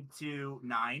 Losing to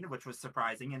 9, which was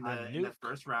surprising in the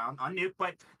first round on Nuke.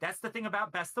 But that's the thing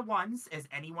about best of ones, is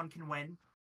anyone can win.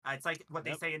 It's like what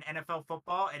they say in NFL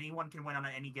football: anyone can win on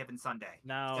any given Sunday.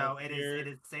 Now, so it is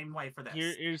the same way for this.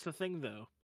 Here's the thing, though.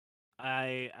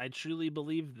 I truly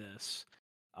believe this.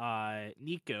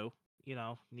 Nico,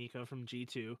 Nico from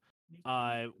G2,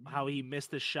 how he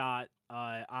missed a shot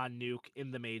on Nuke in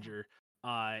the major.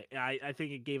 I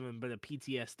think it gave him a bit of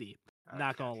PTSD. Okay.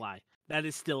 Not gonna lie, that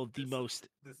is still the most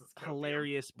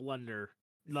hilarious blunder.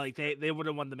 Like they would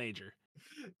have won the major.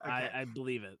 Okay. I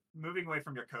believe it. Moving away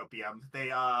from your copium,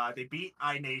 they beat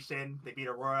iNation, they beat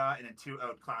Aurora, and then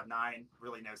 2-0'd Cloud9.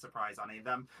 Really no surprise on any of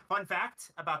them. Fun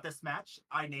fact about this match: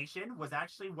 iNation was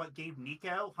actually what gave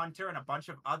Nico, Hunter, and a bunch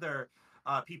of other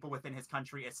people within his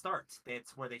country a start.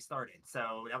 That's where they started.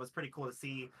 So that was pretty cool to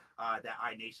see that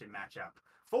iNation matchup.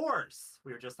 Fours,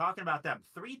 we were just talking about them.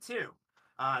 3-2.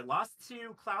 Lost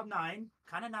to Cloud9.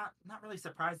 Kind of not really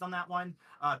surprised on that one.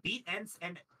 Beat ENCE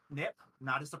and NIP.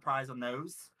 Not a surprise on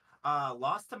those.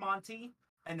 Lost to Monty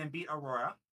and then beat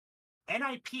Aurora.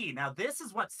 NIP. Now this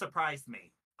is what surprised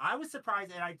me. I was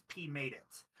surprised NIP made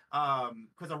it.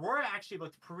 Because Aurora actually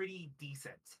looked pretty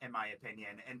decent in my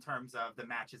opinion in terms of the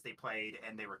matches they played,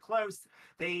 and they were close.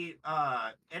 They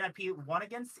NIP won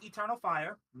against Eternal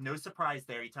Fire. No surprise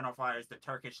there. Eternal Fire is the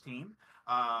Turkish team.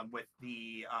 With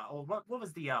the what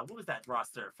was that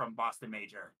roster from Boston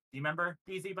Major? Do you remember,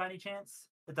 DZ, by any chance?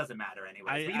 It doesn't matter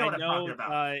anyways. But you know what I'm talking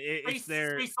about. It's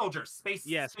their Space soldiers.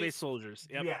 space soldiers.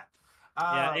 Yep. Yeah.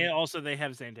 Yeah, and also they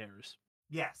have Xanderus.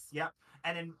 Yes. Yep.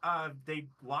 And then they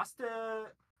lost to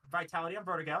Vitality on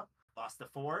Vertigo, lost to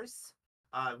Force,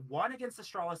 won against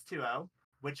Astralis 2-0,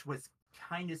 which was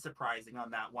kind of surprising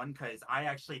on that one because I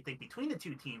actually think between the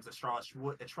two teams, Astralis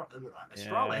was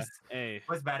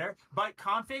better. But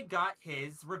Config got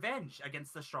his revenge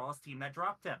against the Astralis team that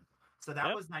dropped him. So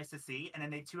that was nice to see. And then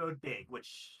they 2-0'd Big,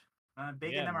 which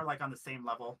Big and them are like on the same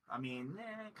level. I mean,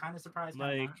 kind of surprised.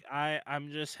 Like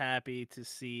I'm just happy to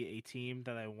see a team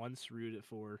that I once rooted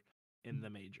for in the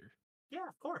major. Yeah,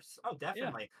 of course. Oh,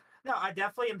 definitely. Yeah. No, I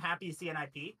definitely am happy to see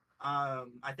NIP.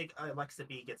 I think Alexa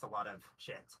B gets a lot of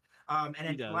shit. And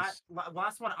then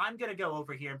last one, I'm gonna go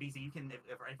over here. BZ, you can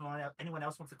if anyone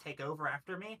else wants to take over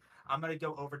after me, I'm gonna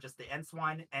go over just the Ents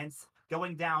one. Ents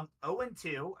going down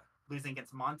 0-2, losing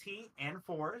against Monty and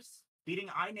Force, beating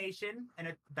iNation in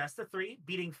a best of 3,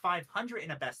 beating 500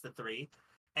 in a best of 3,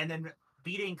 and then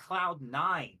beating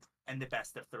Cloud9 in the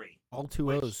best of 3. All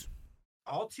 2-0s.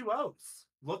 All 2-0s.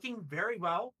 Looking very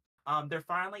well. They're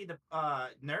finally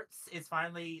Nertz is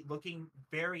finally looking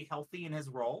very healthy in his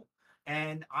role,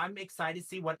 and I'm excited to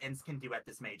see what Ents can do at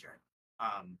this major.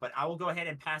 But I will go ahead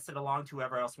and pass it along to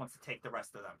whoever else wants to take the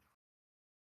rest of them.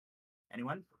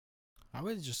 Anyone? I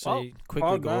would just say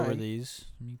quickly go over these.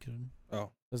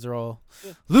 Because they're all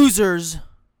losers.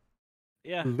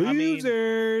 Yeah,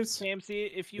 losers.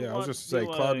 KMC, if you want, I was just to say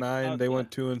Cloud9, they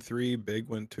went 2-3. Big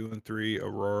went 2-3.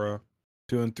 Aurora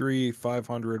 2-3.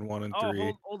 500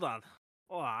 1-3. Hold on.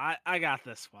 I got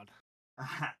this one.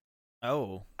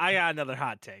 Oh, I got another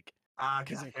hot take.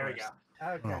 Okay, here we go.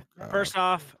 Okay. First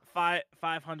off,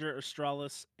 500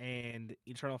 Astralis and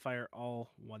Eternal Fire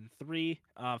all 1-3.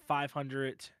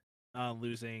 500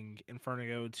 losing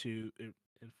Inferno to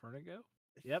Inferno.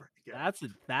 Yep,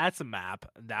 that's a map.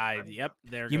 Yep,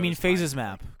 there. You mean Phases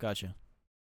map? Gotcha.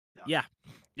 Yeah.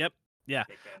 Yep. Yeah.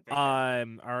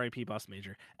 RIP Boss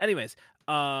Major. Anyways,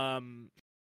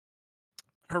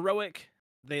 Heroic,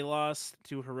 they lost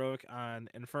to Heroic on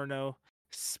Inferno.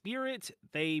 Spirit,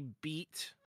 they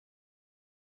beat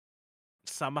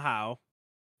somehow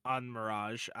on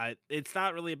Mirage. It's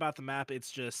not really about the map.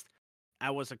 It's just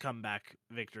that was a comeback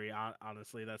victory.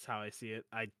 Honestly, that's how I see it.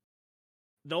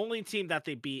 The only team that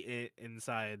they beat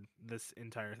inside this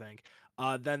entire thing.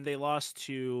 Then they lost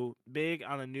to Big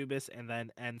on Anubis, and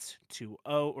then Ents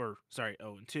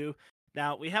 0-2.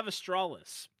 Now we have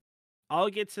Astralis. I'll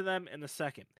get to them in a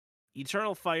second.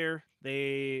 Eternal Fire,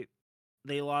 they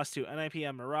lost to NIP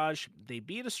on Mirage. They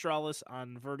beat Astralis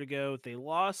on Vertigo. They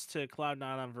lost to Cloud9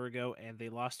 on Virgo, and they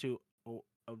lost to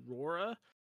Aurora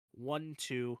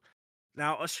 1-2.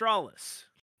 Now Astralis,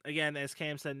 again, as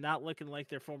Cam said, not looking like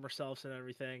their former selves and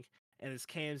everything. And as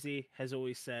Camzy has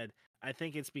always said, I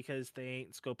think it's because they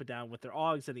ain't scoping down with their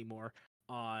AUGs anymore.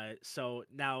 So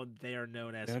now they are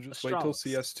known as just Astralis. wait till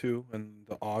CS2 and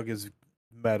the AUG is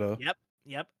meta.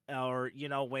 Yep. Or,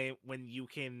 when you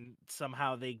can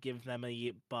somehow they give them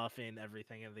a buff and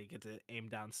everything and they get to aim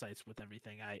down sights with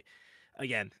everything.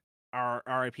 RIP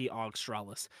AUG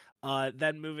Astralis.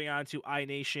 Then moving on to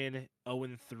iNation,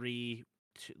 0-3,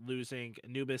 losing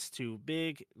Anubis to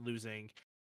Big, losing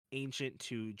Ancient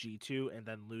to G2, and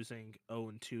then losing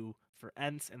 0-2 for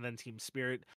Ents, and then Team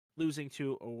Spirit losing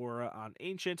to Aurora on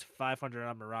Ancient, 500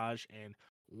 on Mirage, and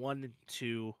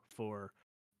 1-2 for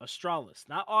Astralis.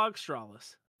 Not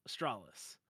Augstralis,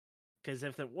 Astralis. Because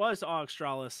if it was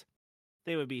Augstralis,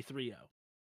 they would be 3-0.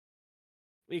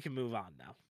 We can move on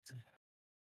now.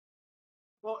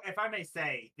 Well, if I may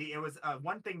say, it was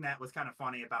one thing that was kind of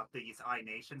funny about these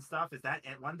iNation stuff is that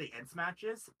at one of the Ents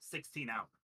matches, 16-0.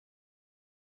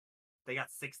 They got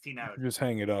 16-0. Just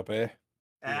hang it up, eh?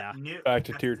 Yeah. Back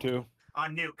to tier 2.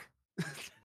 On Nuke.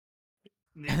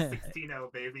 Nuke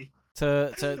 16-0, baby.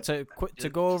 To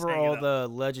go over all the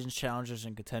Legends, Challengers,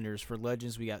 and Contenders. For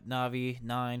Legends, we got Navi,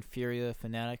 9, Furia,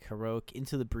 Fnatic, Heroic,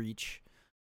 Into the Breach,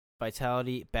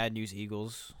 Vitality, Bad News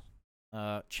Eagles.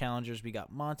 Challengers, we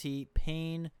got Monty,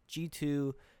 Pain,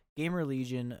 G2, Gamer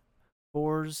Legion,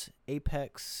 Boars,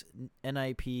 Apex,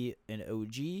 NIP, and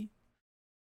OG.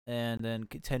 And then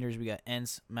Contenders, we got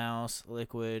Ents, Mouse,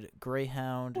 Liquid,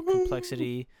 Greyhound,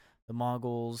 Complexity, the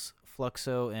Mongols,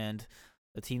 Fluxo, and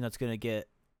the team that's going to get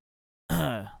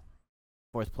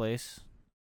 4th place.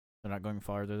 They're not going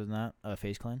farther than that.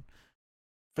 FaZe Clan.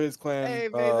 FaZe Clan, Hey,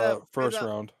 FaZe up, FaZe first up.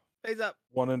 round, Face up.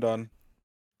 one and done.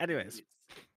 Anyways,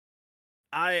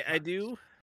 I do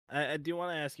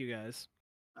want to ask you guys.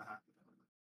 Uh-huh.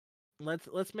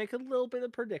 Let's make a little bit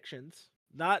of predictions.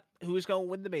 Not who's going to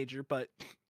win the major, but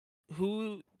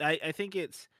who I think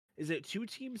is it 2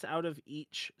 teams out of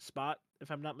each spot, if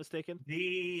I'm not mistaken?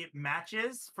 The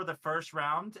matches for the first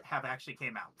round have actually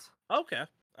came out. Okay.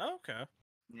 Okay.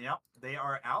 Yep, they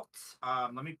are out.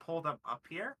 Let me pull them up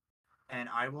here, and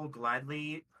I will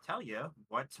gladly tell you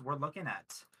what we're looking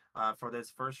at for those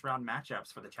first round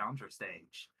matchups for the challenger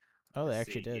stage. Oh, they Let's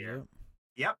actually see did. here. Yep.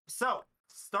 Yep. So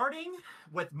starting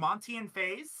with Monty and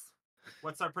FaZe,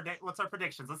 what's our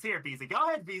predictions? Let's hear it, BZ. Go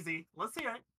ahead, BZ. Let's hear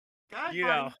it. Go ahead, You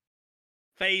buddy. know,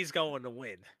 FaZe going to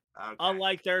win. Okay.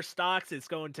 Unlike their stocks, it's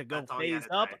going to go That's all you FaZe had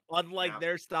to up. say. Unlike Yep.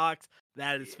 their stocks,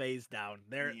 that is Yeah. FaZe down.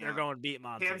 They're Yeah. going to beat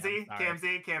Monty.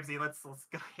 Camzy, let's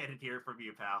go ahead and hear it from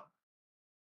you, pal.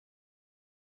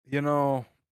 You know,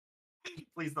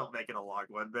 Please don't make it a long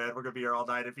one, man. We're gonna be here all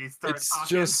night if you start it's talking.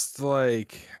 just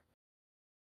like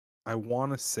I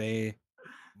want to say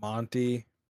Monty,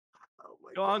 Oh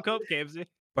my Go on, God. Cope, Gamesy.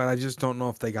 but I just don't know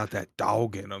if they got that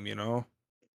dog in them. You know,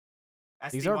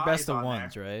 These SDY are best is of on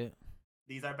ones, there. right?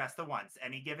 These are best of ones.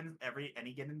 Any given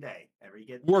day.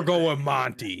 we're going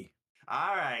Monty.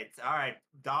 All right.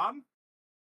 Dom,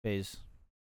 FaZe.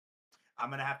 I'm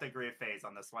gonna have to agree with FaZe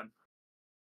on this one.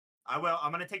 I'm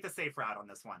gonna take the safe route on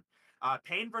this one.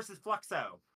 Pain versus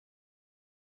Fluxo.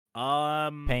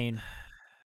 Pain.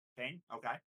 Pain,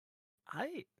 okay.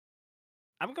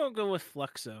 I'm gonna go with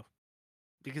Fluxo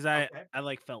because I Okay.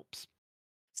 like Phelps.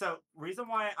 So reason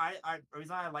why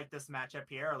I like this matchup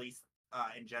here, or at least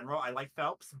in general, I like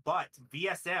Phelps, but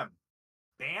VSM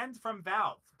banned from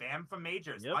Valve, banned from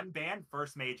majors, Yep. unbanned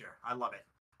first major. I love it.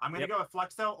 I'm gonna Yep. go with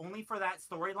Fluxo only for that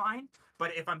storyline.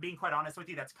 But if I'm being quite honest with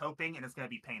you, that's coping, and it's gonna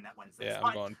be Pain that wins this. Yeah, But-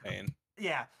 I'm going Pain.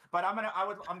 Yeah, but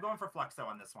I'm going for Fluxo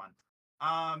on this one.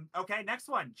 Okay, next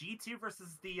one, G2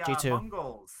 versus the G2.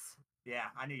 Mongols.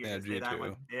 Yeah, I knew you were Yeah, gonna say that G2.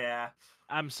 one. Yeah.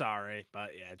 I'm sorry,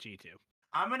 but yeah, G2.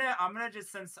 I'm gonna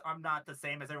just, since I'm not the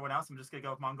same as everyone else, I'm just gonna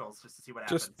go with Mongols just to see what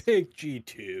happens. Just pick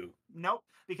G2, Nope,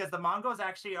 because the Mongols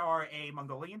actually are a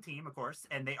Mongolian team, of course,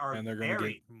 and they are and they're gonna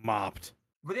very. get mopped.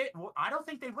 But I don't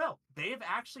think they will. They've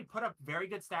actually put up very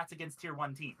good stats against tier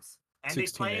 1 teams, and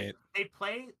 16-8. they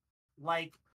play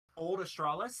like old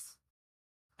Astralis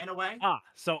in a way.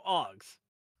 So Augs.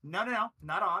 No,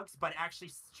 not Augs, but actually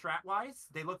strat wise,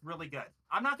 they look really good.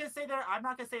 I'm not gonna say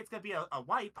it's gonna be a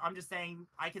wipe. I'm just saying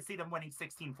I can see them winning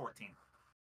 16-14,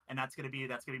 and that's gonna be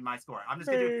my score. I'm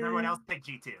just gonna do everyone else pick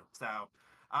G2. So,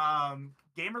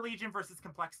 Gamer Legion versus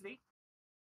Complexity.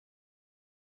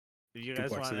 If you guys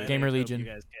want Complexity. Gamer Cope, Legion. you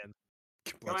guys can.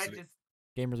 Go ahead, Complexity. just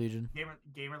Gamer Legion.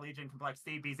 Gamer Legion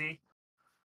Complexity. BZ.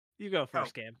 You go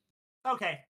first, game.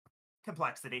 Okay,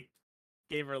 Complexity.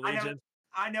 Gamer Legion.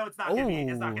 I know it's not gonna be.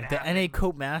 It's not Oh, gonna the happen. NA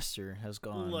Cope Master has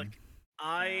gone. Look,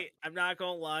 I'm not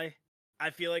gonna lie. I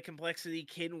feel like Complexity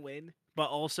can win, but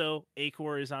also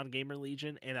Acor is on Gamer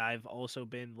Legion, and I've also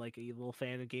been like a little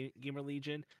fan of Gamer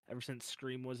Legion ever since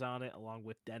Scream was on it, along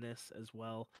with Dennis as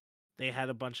well. They had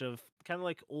a bunch of kind of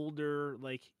like older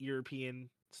like European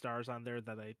stars on there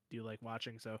that I do like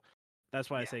watching, so that's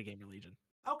why I Yeah. say Gamer Legion.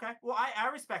 Okay, well, I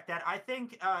respect that. I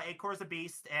think Acor's a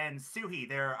beast, and Suhi,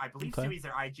 I believe Okay. Suhi's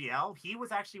their IGL. He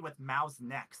was actually with Mao's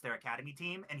Next, their academy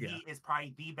team, and he is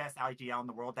probably the best IGL in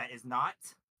the world that is not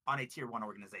on a tier 1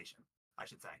 organization, I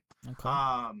should say.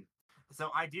 Okay. So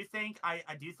I do think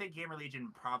Gamer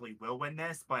Legion probably will win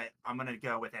this, but I'm gonna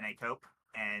go with NA Cope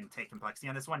and take Complexity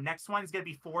on this one. Next one's gonna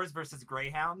be Fours versus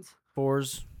Greyhound.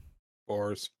 Fours.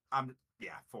 Fours.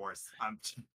 Fours.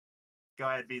 Go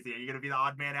ahead, BZ. Are you gonna be the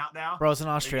odd man out now? Bro, it's an Or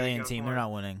you gonna Australian go team. for They're it?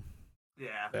 not winning.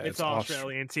 Yeah. Yeah, It's an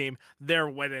Australian team. They're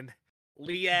winning.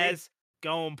 Liaz,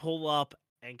 go and pull up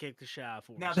and kick the shot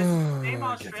for Now us. this is the same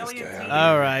Get this Australian guy out team. of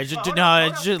All here. right,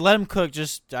 just let him cook.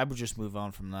 I would just move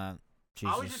on from that.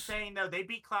 Jesus. I was just saying though, they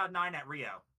beat Cloud9 at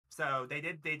Rio, so they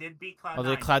did beat Cloud9. Oh,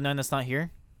 the Cloud9 that's not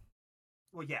here.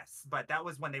 Well, yes, but that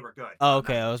was when they were good. Oh,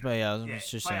 okay. Cloud9 I was good.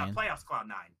 just saying. Playoffs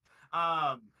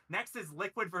Cloud9. Next is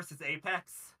Liquid versus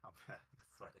Apex. Oh,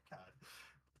 swear to God.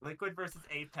 Liquid versus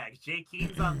Apex. Jay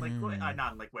Keem's on Liquid.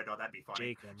 Not Liquid. Oh, that'd be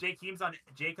funny.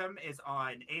 Jacob is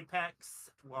on Apex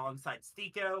alongside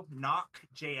Stico, Knock,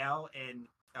 JL, and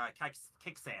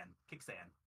Kicksan.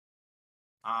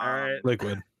 All right.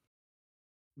 Liquid.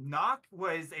 Knock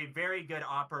was a very good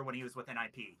opper when he was with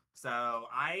NIP. So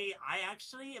I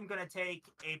actually am gonna take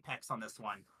Apex on this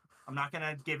one. I'm not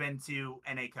gonna give in to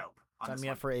NA Cope on Sign this me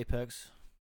one. up for Apex.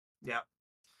 Yep.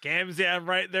 Gamsy, I'm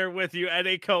right there with you.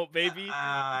 NA Cope, baby.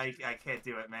 I can't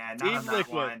do it, man. Not Team on that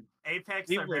Liquid. one. Apex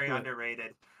Team are very Liquid.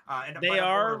 underrated. They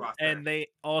are, and they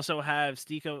also have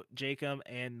Stiko, Jacob,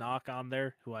 and Knock on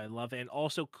there, who I love, and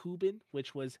also Kubin,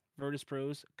 which was Virtus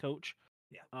Pro's coach.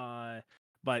 Yeah.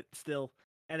 But still,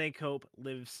 NA Cope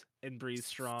lives and breathes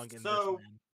strong in this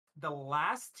land. The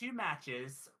last 2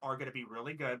 matches are going to be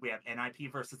really good. We have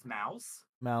NIP versus Mouse.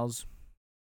 Mouse.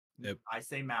 Yep. I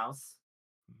say Mouse.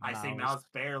 I say Mouse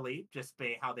barely, just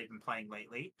by how they've been playing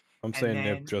lately. I'm saying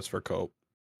Nip just for Cope.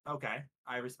 Okay,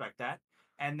 I respect that.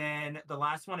 And then the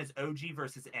last one is OG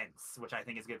versus Ents, which I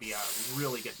think is going to be a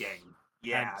really good game.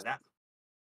 Yeah, Ents. that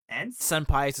Ents.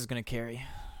 Senpais is gonna carry.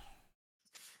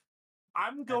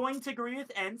 I'm going to agree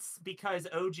with Ents because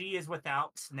OG is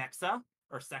without Nexa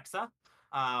or Sexa.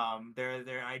 They're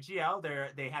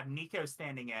IGL. They have Nico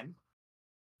standing in.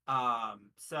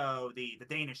 So the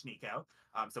Danish Nico.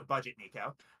 So budget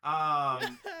Nico.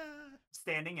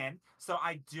 Standing in. So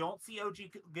I don't see OG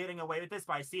getting away with this,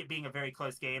 but I see it being a very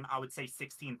close game. I would say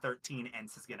 16-13.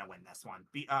 Ents is gonna win this one.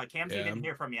 Camsy, didn't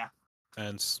hear from you.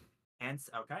 Ents. Ents,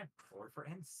 okay. Forward for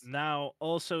Ents. Now,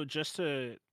 also just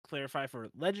to clarify for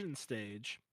Legend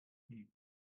stage,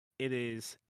 it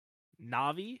is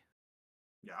Navi,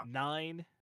 9,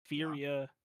 Furia,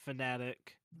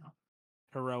 Fnatic,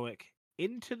 Heroic,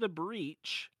 Into the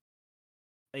Breach,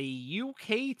 a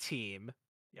UK team,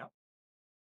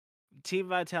 Team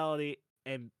Vitality,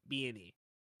 and B&E,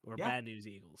 or Bad News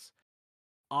Eagles.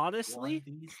 Honestly, one of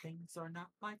these things are not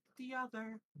like the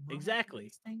other.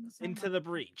 Exactly. Into the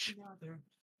Breach.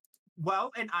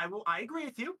 Well, and I agree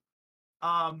with you.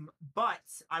 But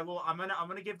I'm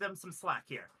gonna give them some slack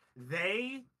here.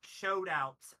 They showed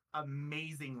out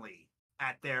amazingly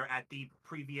at the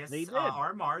previous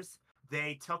RMRs.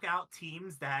 They took out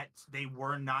teams that they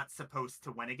were not supposed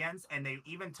to win against, and they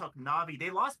even took Navi. They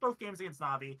lost both games against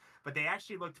Navi, but they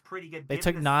actually looked pretty good. They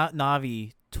took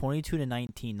Navi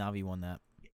 22-19. Navi won that.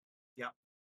 Yep.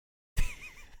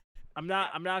 I'm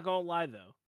not gonna lie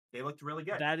though. They looked really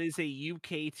good. That is a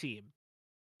UK team.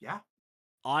 Yeah.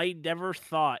 I never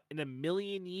thought in a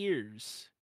million years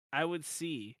I would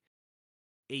see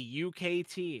a UK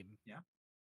team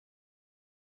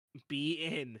be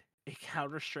in a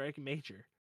Counter-Strike major.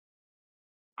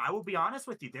 I will be honest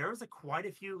with you. There was quite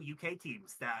a few UK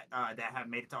teams that have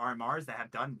made it to RMRs that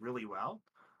have done really well.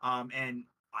 And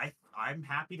I'm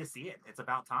happy to see it. It's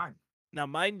about time. Now,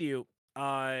 mind you,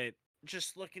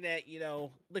 just looking at,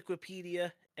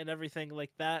 Liquipedia and everything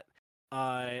like that,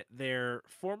 their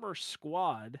former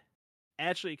squad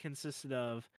actually consisted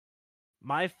of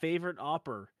my favorite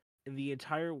opper in the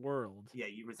entire world. Yeah,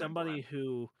 you resemble somebody him.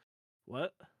 who,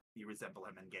 what? You resemble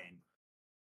him in game.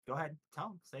 Go ahead, tell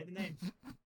him. Say the name.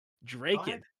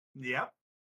 Draken. Yep.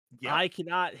 I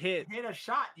cannot hit a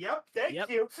shot. Yep. Thank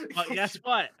you. But guess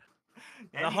what?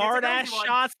 The hard ass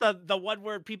shots, the one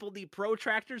where people need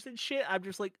protractors and shit, I'm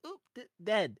just like, oop,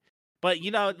 dead. But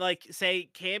like say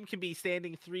Cam can be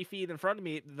standing 3 feet in front of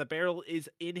me, the barrel is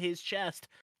in his chest.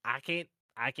 I can't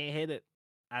hit it.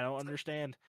 I don't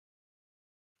understand.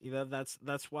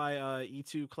 That's why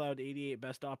E2 Cloud 88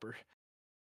 best opper.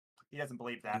 He doesn't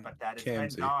believe that, but that is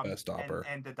Camsy best opper.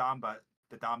 And the Damba.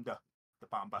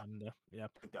 Yeah.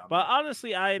 But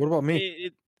honestly, what about me?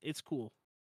 It's cool.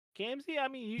 Camsy, I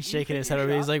mean, he's shaking his head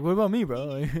over. He's like, "What about me,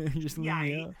 bro? Just leave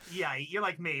me out." Yeah, you're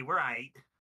like me. We're right.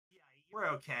 Yeah, we're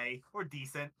okay. We're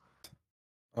decent.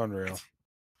 Unreal.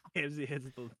 Camsy hits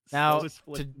the now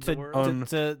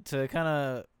to kind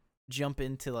of jump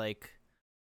into like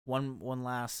one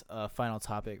last final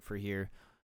topic for here.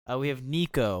 We have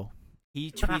Nico. He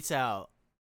tweets out,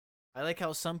 "I like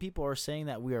how some people are saying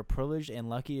that we are privileged and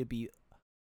lucky to be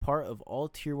part of all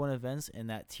Tier 1 events and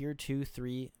that Tier 2,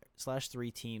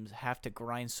 3/3 teams have to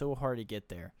grind so hard to get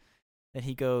there." Then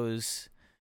he goes,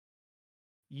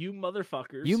 You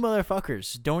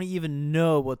motherfuckers don't even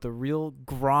know what the real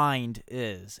grind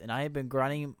is. And I have been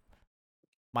grinding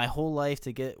my whole life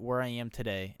to get where I am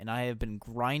today. And I have been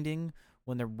grinding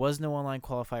when there was no online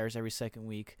qualifiers every second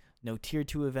week. No Tier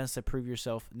 2 events to prove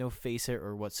yourself, no Face It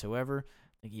or whatsoever.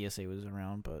 I think ESA was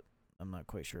around, but I'm not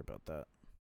quite sure about that.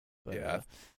 But yeah.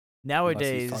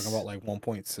 Nowadays, he's talking about like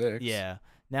 1.6. Yeah.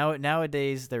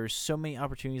 Nowadays, there's so many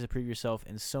opportunities to prove yourself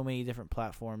in so many different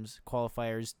platforms,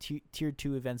 qualifiers, Tier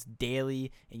 2 events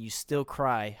daily, and you still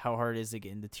cry how hard it is to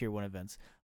get into Tier 1 events.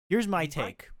 Here's my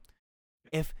take.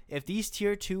 If these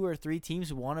Tier 2 or 3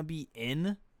 teams want to be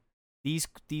in these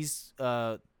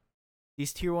Tier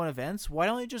 1 events, why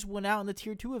don't they just win out in the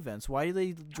Tier 2 events? Why do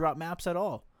they drop maps at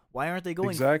all? Why aren't they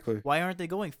going exactly? Why aren't they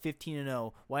going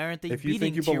 15-0? Why aren't they if beating you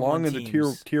think you tier belong in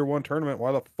teams? the tier 1 tournament,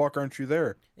 why the fuck aren't you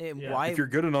there? Why, if you're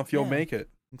good enough, you'll make it.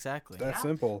 Exactly. That Yeah.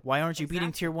 simple. Why aren't you beating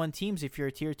Exactly. tier 1 teams if you're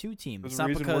a tier 2 team? There's It's a not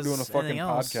reason because we're doing a fucking anything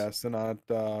else. podcast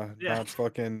and Yeah. not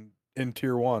fucking in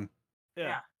tier 1.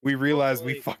 Yeah. We realize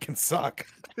we like- fucking suck.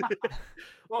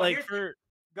 Well, Like here's for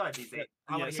go ahead, DZ. I yeah,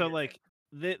 wanna hear so your like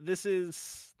this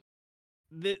is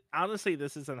honestly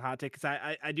this isn't a hot take because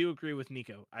I do agree with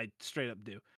Nico. I straight up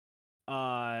do.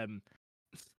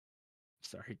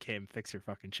 Sorry, Kim, fix your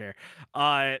fucking chair.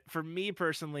 For me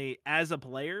personally, as a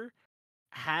player,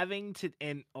 having to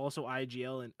and also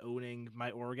IGL and owning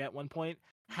my org at one point,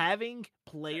 having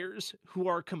players who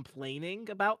are complaining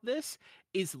about this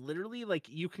is literally like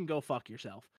you can go fuck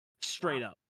yourself. Straight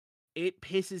up. It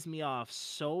pisses me off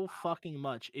so fucking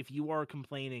much if you are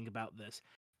complaining about this.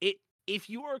 If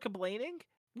you are complaining,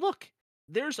 look,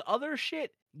 there's other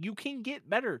shit. You can get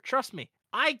better. Trust me.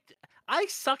 I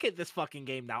suck at this fucking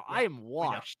game now. I Yeah, am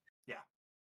washed. Yeah,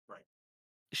 right.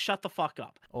 Shut the fuck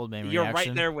up. Old man You're reaction.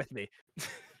 right there with me.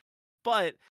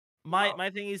 But Oh. my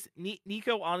thing is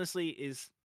Nico honestly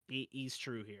he's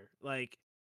true here. Like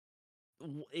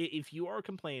if you are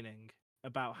complaining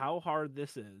about how hard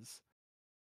this is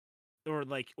or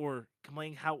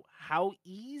complaining how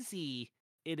easy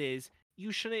it is,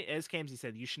 you shouldn't, as Kamsey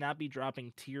said, you should not be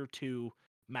dropping tier 2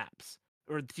 maps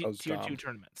or That was tier 2 dumb.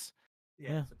 tournaments.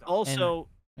 Yeah. it's a dog. Also,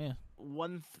 yeah.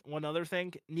 one other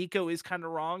thing, Nico is kind of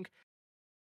wrong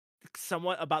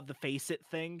somewhat about the face it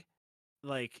thing.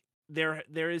 Like there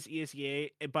is ESEA,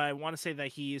 but I want to say that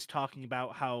he is talking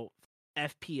about how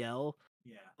FPL,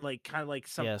 yeah. like kind of like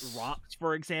some Yes. rocks,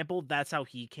 for example, that's how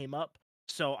he came up.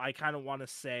 So I kind of want to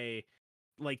say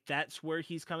like that's where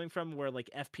he's coming from, where like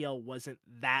FPL wasn't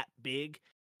that big,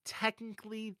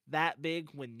 technically that big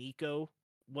when Nico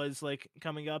was like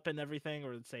coming up and everything,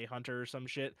 or say Hunter or some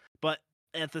shit. But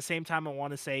at the same time, I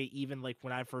want to say even like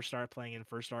when I first started playing and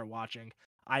first started watching,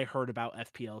 I heard about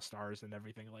FPL stars and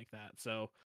everything like that. So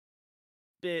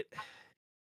bit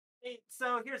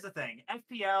So here's the thing: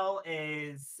 FPL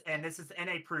is, and this is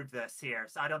NA proved this here.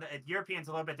 So I don't. European's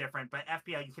a little bit different, but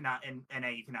FPL you cannot in NA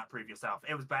you cannot prove yourself.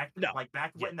 It was back No.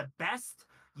 back Yeah. in the best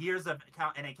years of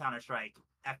NA Counter Strike.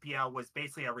 FPL was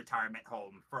basically a retirement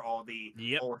home for all the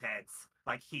Yep. old heads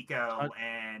like Hiko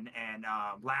and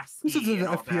Last. This isn't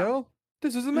FPL.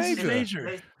 This is a This is major.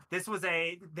 major. This was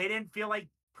they didn't feel like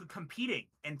competing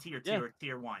in tier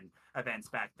 1 events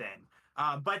back then.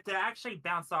 But to actually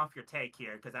bounce off your take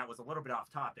here, because that was a little bit off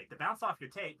topic, to bounce off your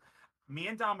take, me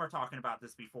and Dom were talking about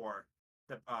this before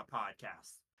the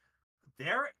podcast.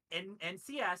 They're in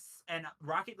CS and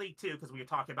Rocket League too, because we were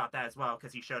talking about that as well,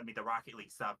 because he showed me the Rocket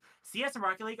League stuff. CS and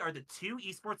Rocket League are the two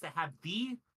esports that have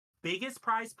the biggest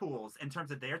prize pools in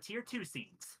terms of their tier 2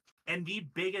 scenes and the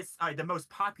biggest, the most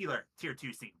popular tier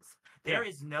 2 scenes. There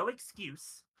is no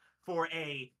excuse for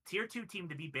a tier 2 team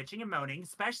to be bitching and moaning,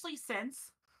 especially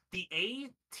since the A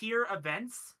tier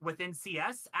events within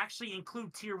CS actually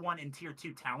include tier 1 and tier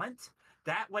 2 talent.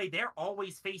 That way, they're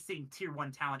always facing tier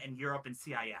 1 talent in Europe and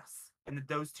CIS in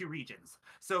those two regions.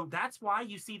 So that's why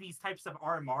you see these types of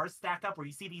RMRs stack up, where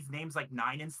you see these names like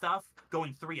 9 and stuff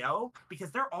going 3-0,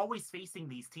 because they're always facing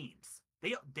these teams.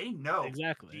 They know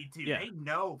Exactly. D2. Yeah. They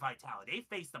know Vitality.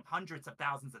 They faced them hundreds of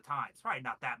thousands of times. Probably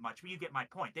not that much, but you get my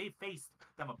point. They faced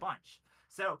them a bunch.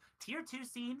 So tier 2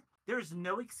 scene, there's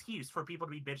no excuse for people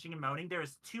to be bitching and moaning. There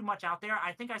is too much out there.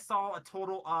 I think I saw a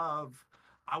total of,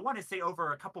 I want to say,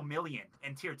 over a couple million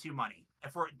in tier 2 money.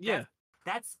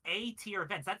 That's A tier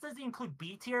events. That doesn't include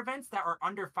B tier events that are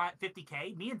under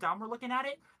 50K. Me and Dom were looking at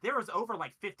it. There was over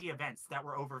like 50 events that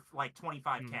were over like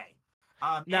 25K.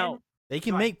 Now They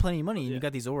can Go make plenty of money, and Yeah. you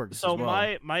got these orgs so as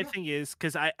well. my thing is,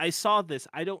 because I saw this,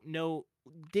 I don't know,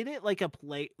 didn't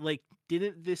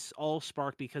didn't this all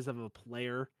spark because of a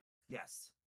player? yes.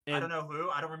 And, I don't know who.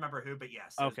 I don't remember who, but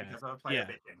yes. It was Okay. because of a player Yeah.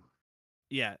 bitching.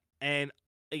 Yeah, and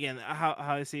again, how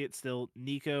I see it, still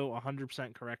Nico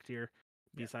 100% correct here.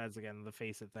 Yeah. Besides, again, the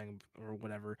face it thing or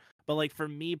whatever. But like for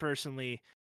me personally,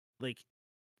 like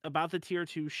about the tier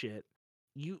 2 shit,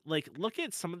 you like look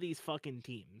at some of these fucking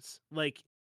teams. Like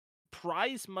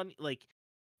prize money, like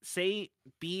say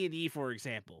B&E for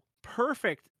example.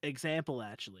 Perfect example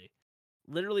actually.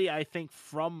 Literally, I think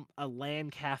from a LAN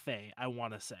cafe, I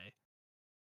want to say.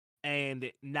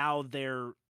 And now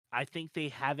I think they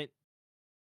haven't.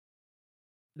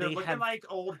 They're They looking have, like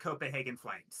old Copenhagen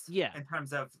Flames. Yeah. In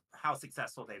terms of how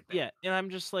successful they've been. yeah, and I'm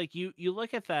just like you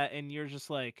look at that and you're just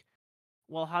like,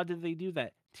 well, how did they do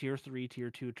that? Tier 3, tier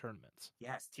 2 tournaments,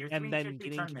 Yes, tier 3 and and then tier 2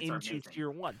 getting tournaments are into amazing. tier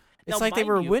 1. It's Now, like they mind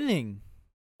were you- winning.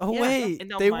 Oh Yeah, wait, and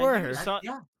now they mind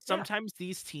you, were. sometimes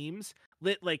these teams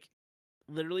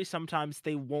literally sometimes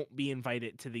they won't be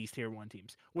invited to these tier 1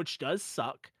 teams, which does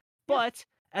suck. Yeah. But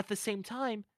at the same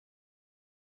time,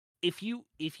 if you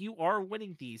are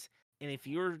winning these, and if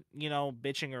you're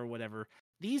bitching or whatever,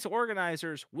 these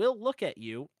organizers will look at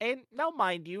you, and now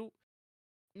mind you,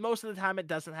 most of the time it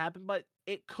doesn't happen, but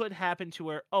it could happen to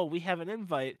where, oh, we have an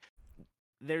invite.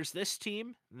 There's this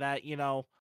team that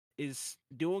is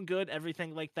doing good,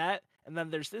 everything like that, and then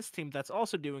there's this team that's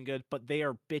also doing good, but they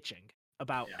are bitching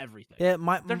about everything. Yeah,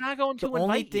 they're not going to the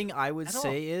only invite thing you I would at all.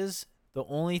 say is the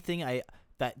only thing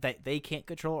that they can't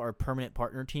control are permanent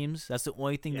partner teams. That's the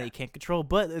only thing they can't control.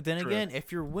 But then again,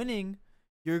 if you're winning,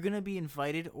 you're gonna be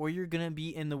invited, or you're gonna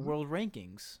be in the world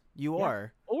rankings. You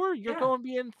are, or you're going to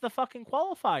be in the fucking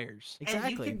qualifiers.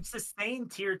 Exactly. And you can sustain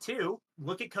tier 2.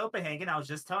 Look at Copenhagen. I was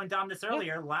just telling Dom this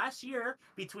earlier. Last year,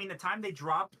 between the time they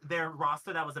dropped their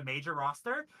roster that was a major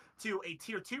roster to a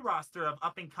tier 2 roster of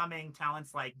up-and-coming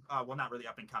talents like, well, not really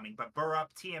up-and-coming, but Burup,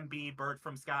 TMB, Bird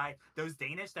from Sky, those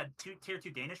Danish, that tier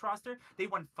 2 Danish roster, they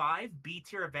won 5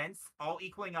 B-tier events, all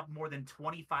equaling up more than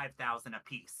 25,000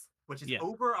 apiece, which is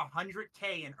over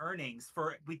 100K in earnings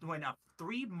for between a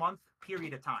 3-month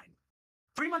period of time.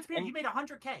 3 months period, you made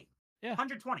 100K. Yeah.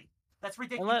 120. That's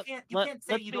ridiculous. You can't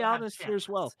say you don't have a chance. Let's be honest here as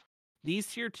well. These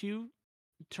tier 2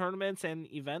 tournaments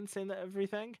and events and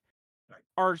everything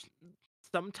are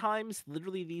sometimes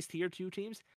literally these tier 2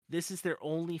 teams. This is their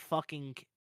only fucking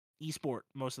esport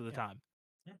most of the time.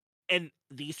 Yeah. And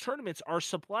these tournaments are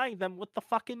supplying them with the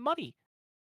fucking money.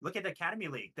 Look at the Academy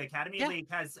League. The Academy League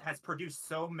has produced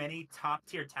so many top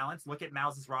tier talents. Look at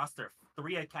Mouse's roster.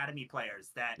 3 Academy players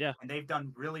and they've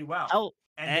done really well. Hell,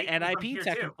 and IP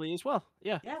technically as well.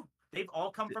 Yeah. Yeah. They've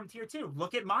all come from tier 2.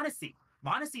 Look at Monacy.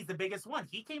 Monacy's the biggest one.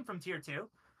 He came from tier 2.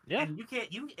 Yeah. And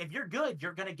if you're good,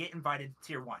 you're gonna get invited to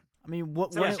tier 1. I mean,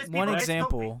 one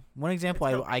example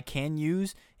I can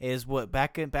use is what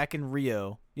back in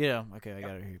Rio. Yeah, okay, I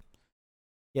got it here.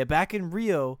 Yeah, back in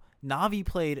Rio, Navi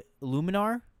played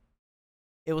Luminar.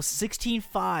 It was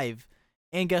 16-5,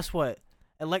 and guess what?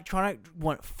 Electronic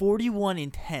went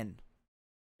 41-10.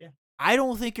 Yeah. I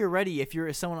don't think you're ready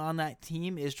if someone on that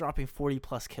team is dropping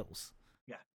 40+ kills.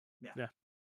 Yeah.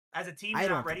 As a team, you're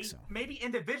not ready. So. Maybe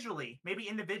individually,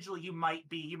 you might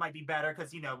be better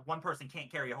because one person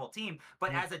can't carry a whole team.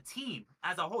 But as a team,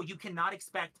 as a whole, you cannot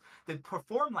expect to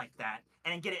perform like that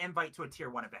and get an invite to a tier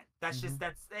 1 event. That's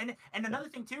and another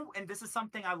thing too. And this is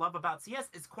something I love about CS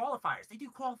is qualifiers. They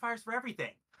do qualifiers for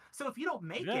everything. So if you don't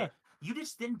make it, you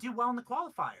just didn't do well in the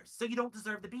qualifiers. So you don't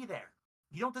deserve to be there.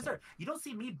 You don't deserve. You don't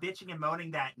see me bitching and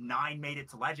moaning that 9 made it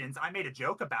to Legends. I made a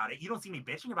joke about it. You don't see me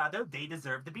bitching about it, though. They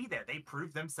deserve to be there. They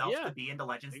proved themselves to be in the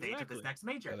Legends stage of this next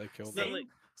major.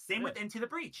 Same with Into the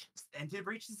Breach. Into the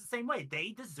Breach is the same way.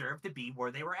 They deserve to be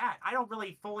where they were at. I don't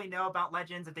really fully know about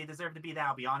Legends if they deserve to be there.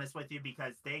 I'll be honest with you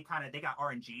because they got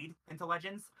RNG'd into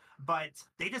Legends, but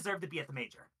they deserve to be at the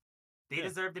major. They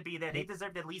deserve to be there. They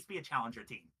deserve to at least be a challenger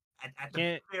team at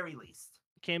the very least.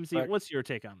 Kamzy, what's your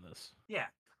take on this? Yeah.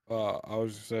 I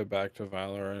was just say back to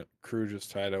Valorant. Crew just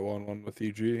tied at 1-1 with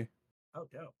EG. Oh,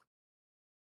 dope.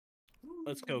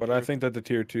 Let's go. But Crew. I think that the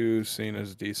tier 2 scene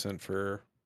is decent for.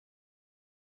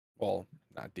 Well,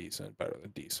 not decent, better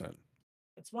than decent.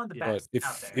 It's one of the best.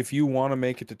 But if you want to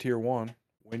make it to tier 1,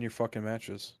 win your fucking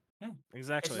matches. Yeah,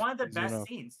 exactly. It's one of the best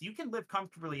scenes. You can live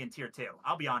comfortably in tier 2.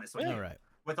 I'll be honest with you. All right.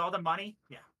 With all the money,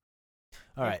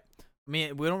 All right. I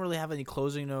mean, we don't really have any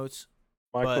closing notes.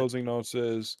 My closing notes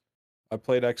is. I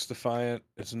played X Defiant.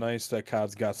 It's nice that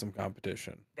COD's got some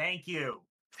competition. Thank you.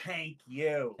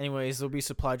 Anyways, there'll be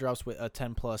supply drops with a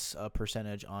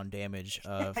 10+% on damage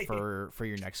for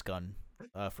your next gun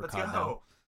for Let's COD. Go.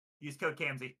 Use code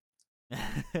Kamzy.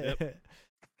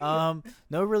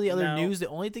 No really other news. The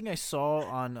only thing I saw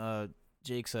on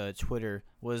Jake's Twitter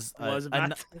was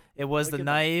the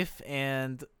knife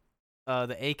and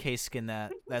the AK skin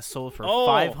that sold for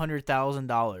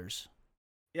 $500,000.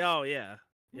 Oh yeah.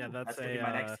 Yeah, that's gonna be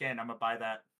my next skin. I'm gonna buy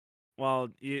that. Well,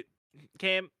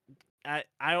 Cam, I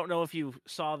don't know if you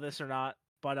saw this or not,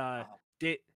 but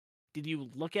did you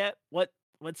look at what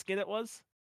skin it was?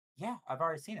 Yeah, I've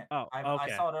already seen it. Oh, okay. I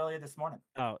saw it earlier this morning.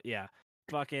 Oh yeah,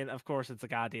 fucking. Of course, it's a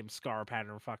goddamn scar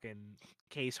pattern, fucking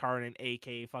case hardened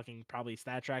AK, fucking probably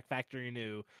StatTrak factory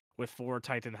new with 4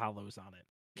 Titan hollows on it.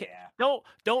 Yeah.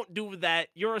 Don't do that.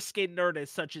 You're a skin nerd as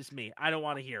such as me. I don't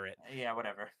want to hear it. Yeah,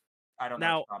 whatever. I don't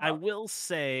know. Now, I will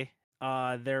say,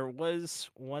 there was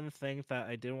one thing that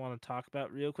I did want to talk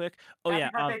about real quick. Happy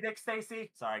birthday, Dick Stacy.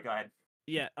 Sorry, go ahead.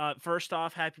 Yeah. First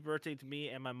off, happy birthday to me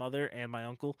and my mother and my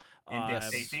uncle. And Dick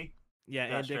Stacy. Yeah,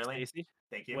 and Dick Stacy.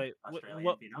 Thank you. Wait,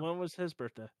 when was his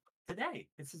birthday? Today.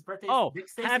 It's his birthday. Oh, Dick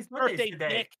happy birthday,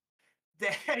 today.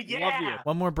 Dick. Yeah. Love you.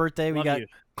 One more birthday. We got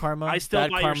Karma. I still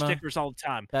buy your stickers all the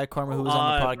time. Bad Karma, who was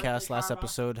on the podcast last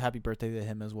episode. Happy birthday to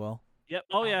him as well. Yep.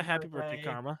 Oh yeah, Happy happy birthday,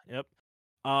 birthday. Karma. Yep.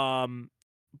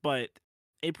 But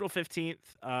April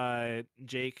 15th,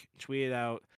 Jake tweeted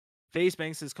out, FaZe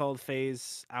Banks is called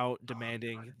FaZe out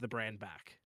demanding the brand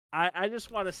back. I just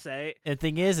want to say, And the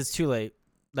thing is, it's too late.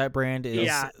 That brand is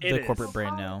Yeah, it the is. corporate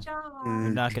brand now. Apologize.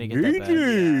 You're not gonna get that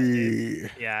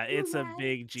back. it's a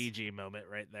big GG moment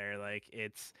right there. Like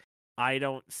I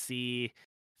don't see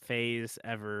FaZe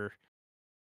ever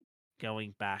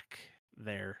going back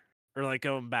there. Or like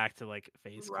going back to like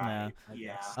FaZe. Right. I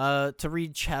Yeah. guess. To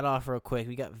read chat off real quick,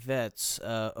 we got Vets,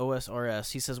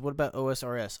 OSRS. He says, "What about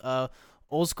OSRS?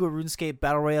 Old school RuneScape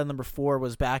Battle Royale number 4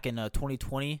 was back in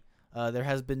 2020. There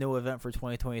has been no event for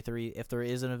 2023. If there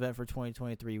is an event for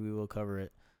 2023, we will cover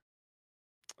it.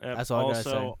 That's all I gotta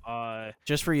say.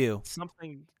 Just for you.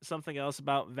 Something else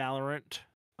about Valorant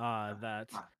that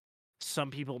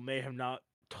some people may have not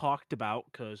talked about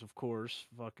because, of course,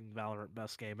 fucking Valorant,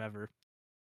 best game ever.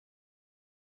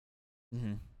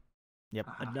 Mm-hmm. Yep.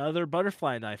 Another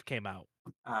butterfly knife came out.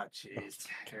 Oh, jeez.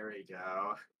 Here we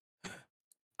go.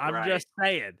 I'm just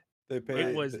saying. They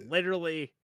It was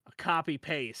literally a copy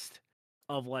paste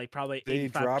of like probably 85% They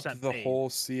dropped the paid. whole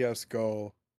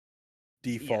CS:GO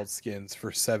default skins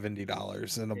for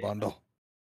 $70 in a bundle.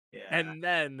 Yeah. And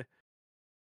then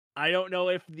I don't know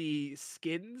if the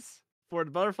skins for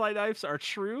the butterfly knives are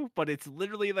true, but it's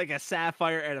literally like a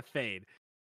sapphire and a fade.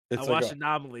 It's I like watched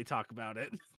Anomaly talk about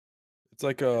it. it's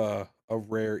like a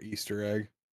rare Easter egg.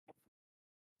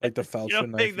 Like the You falchion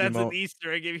don't think knife that's an emote.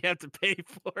 Easter egg if you have to pay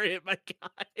for it, my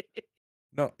guy?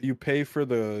 No, you pay for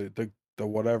the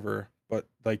whatever, but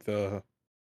like the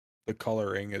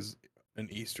coloring is an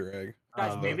Easter egg.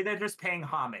 Guys, on maybe they're just paying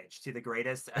homage to the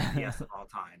greatest FPS of all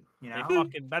time. You They know?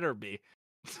 fucking better be.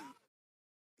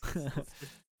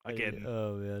 Again,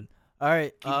 Oh man. All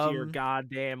right. keep to your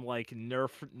goddamn like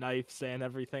Nerf knives and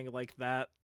everything like that.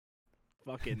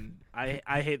 Fucking,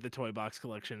 I hate the toy box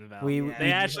collection in Val.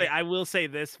 They actually, I will say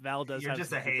this, Val does. You're have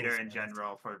just some a pretty cool hater in skins.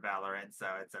 general for Valorant, so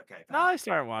it's okay. No, I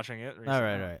started watching it recently. All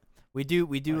right. We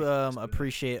do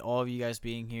appreciate all of you guys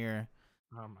being here.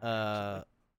 Oh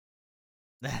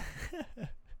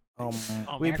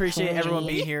my We appreciate everyone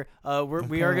being here.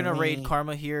 We are gonna raid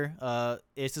Karma here.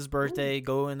 It's his birthday.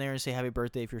 Go in there and say happy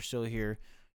birthday if you're still here.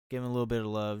 Give him a little bit of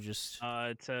love, just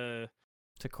to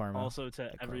Karma. Also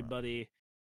to everybody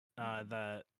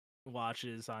that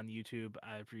watches on YouTube.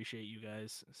 I appreciate you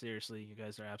guys. Seriously, you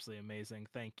guys are absolutely amazing.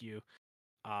 Thank you.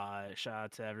 Shout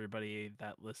out to everybody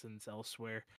that listens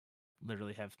elsewhere.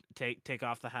 Literally have take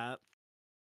off the hat.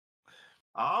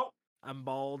 Oh, I'm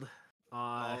bald.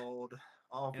 bald.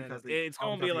 Oh, because it's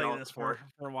going to be like this for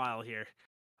a while here.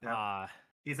 Yep.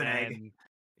 He's an egg.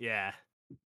 Yeah.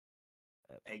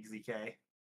 Egg ZK.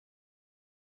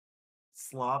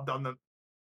 Slobbed on the.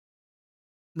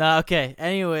 Nah, okay.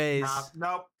 Anyways.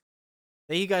 Nope.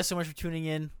 Thank you guys so much for tuning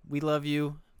in. We love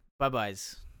you.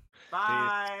 Bye-byes.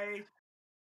 Bye.